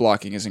ad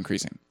blocking is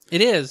increasing.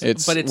 It is,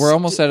 but we're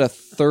almost at a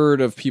third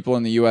of people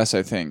in the U.S.,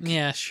 I think.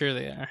 Yeah, sure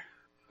they are.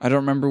 I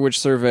don't remember which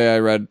survey I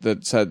read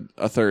that said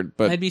a third,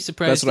 but I'd be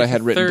surprised that's what I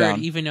had written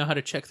down. Even know how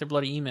to check their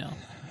bloody email.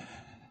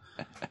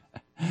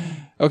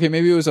 Okay,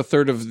 maybe it was a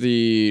third of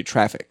the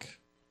traffic.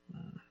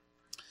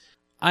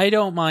 I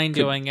don't mind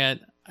doing it.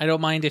 I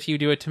don't mind if you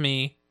do it to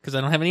me because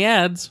I don't have any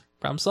ads.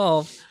 Problem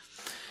solved.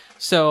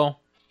 So,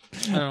 I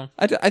don't know.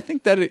 I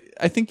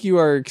think you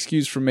are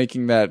excused from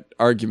making that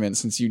argument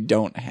since you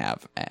don't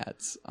have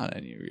ads on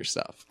any of your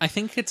stuff. I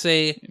think it's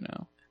a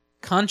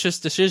conscious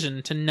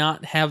decision to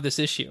not have this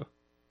issue.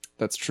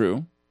 That's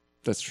true.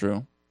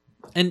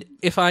 And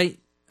if I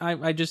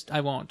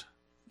won't.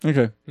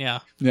 Okay. Yeah.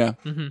 Yeah.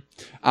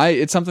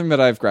 It's something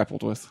that I've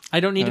grappled with. I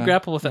don't need to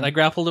grapple with it. I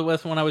grappled it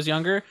with when I was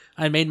younger.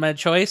 I made my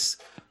choice.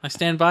 I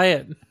stand by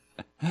it.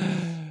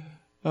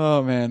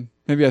 Oh man,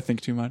 maybe I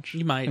think too much.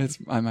 You might.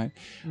 I might.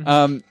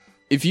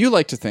 If you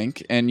like to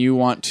think and you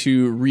want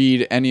to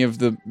read any of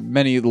the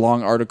many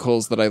long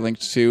articles that I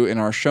linked to in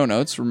our show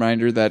notes,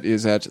 reminder that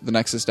is at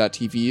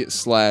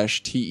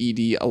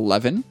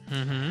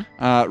thenexus.tv/TED11.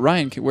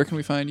 Ryan, where can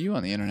we find you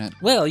on the internet?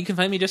 Well, you can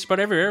find me just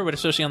about everywhere, but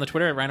especially on the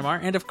Twitter at RyanMR.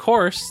 And of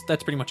course,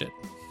 that's pretty much it.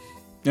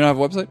 You don't have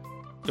a website?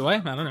 Do I? I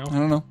don't know. I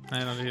don't know. I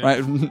don't do that.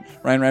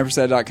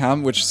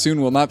 RyanRampersad.com, which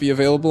soon will not be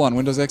available on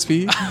Windows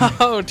XP.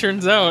 Oh, it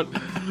turns out.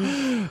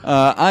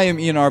 I am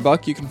Ian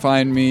Arbuck. You can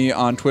find me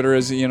on Twitter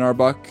as Ian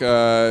Arbuck,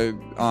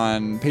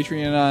 on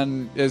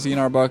Patreon as Ian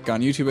Arbuck,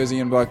 on YouTube as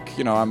Ian Buck.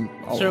 I'm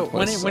all over the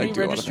place. So when are you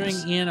registering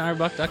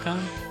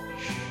IanArbuck.com?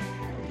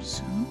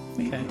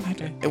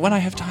 Okay. When I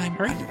have time.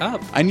 Hurry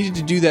up. I needed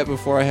to do that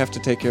before I have to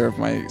take care of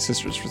my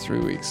sisters for 3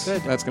 weeks.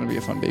 Good. That's going to be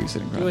a fun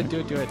babysitting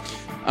project. Do it.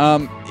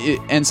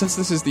 And since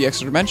this is the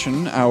Extra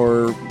Dimension,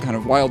 our kind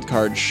of wild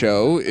card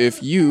show,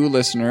 if you,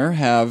 listener,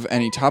 have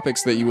any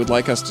topics that you would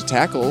like us to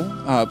tackle,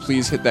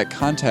 please hit that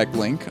contact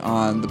link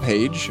on the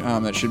page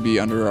that should be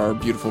under our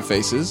beautiful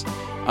faces.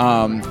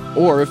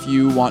 Or if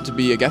you want to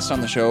be a guest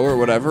on the show or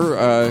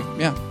whatever,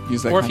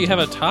 use that. Or if you have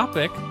a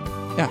topic.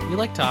 Yeah. We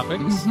like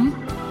topics.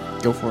 Mm-hmm.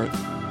 Go for it.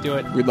 Do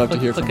it. We'd love to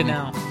hear from you. Click it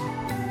now.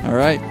 All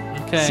right.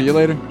 Okay. See you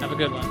later. Have a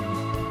good one.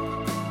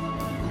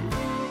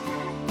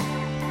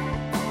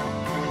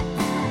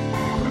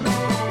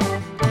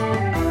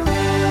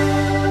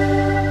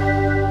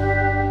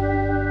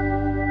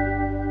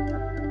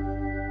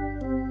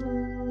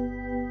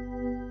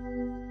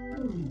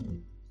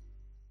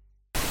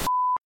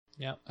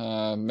 Yep.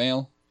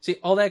 Mail. See,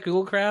 all that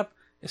Google crap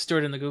is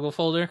stored in the Google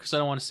folder because I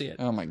don't want to see it.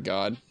 Oh my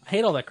god. I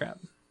hate all that crap.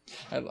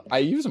 I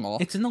use them all.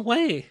 It's in the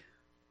way.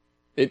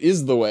 It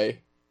is the way.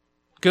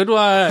 Good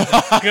one.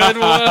 Good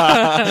one.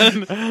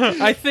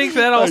 I think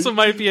that also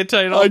might be a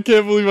title. I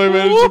can't believe I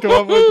managed to come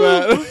up with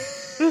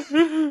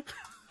that.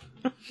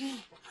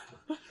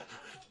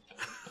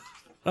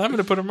 I'm going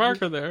to put a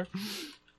marker there.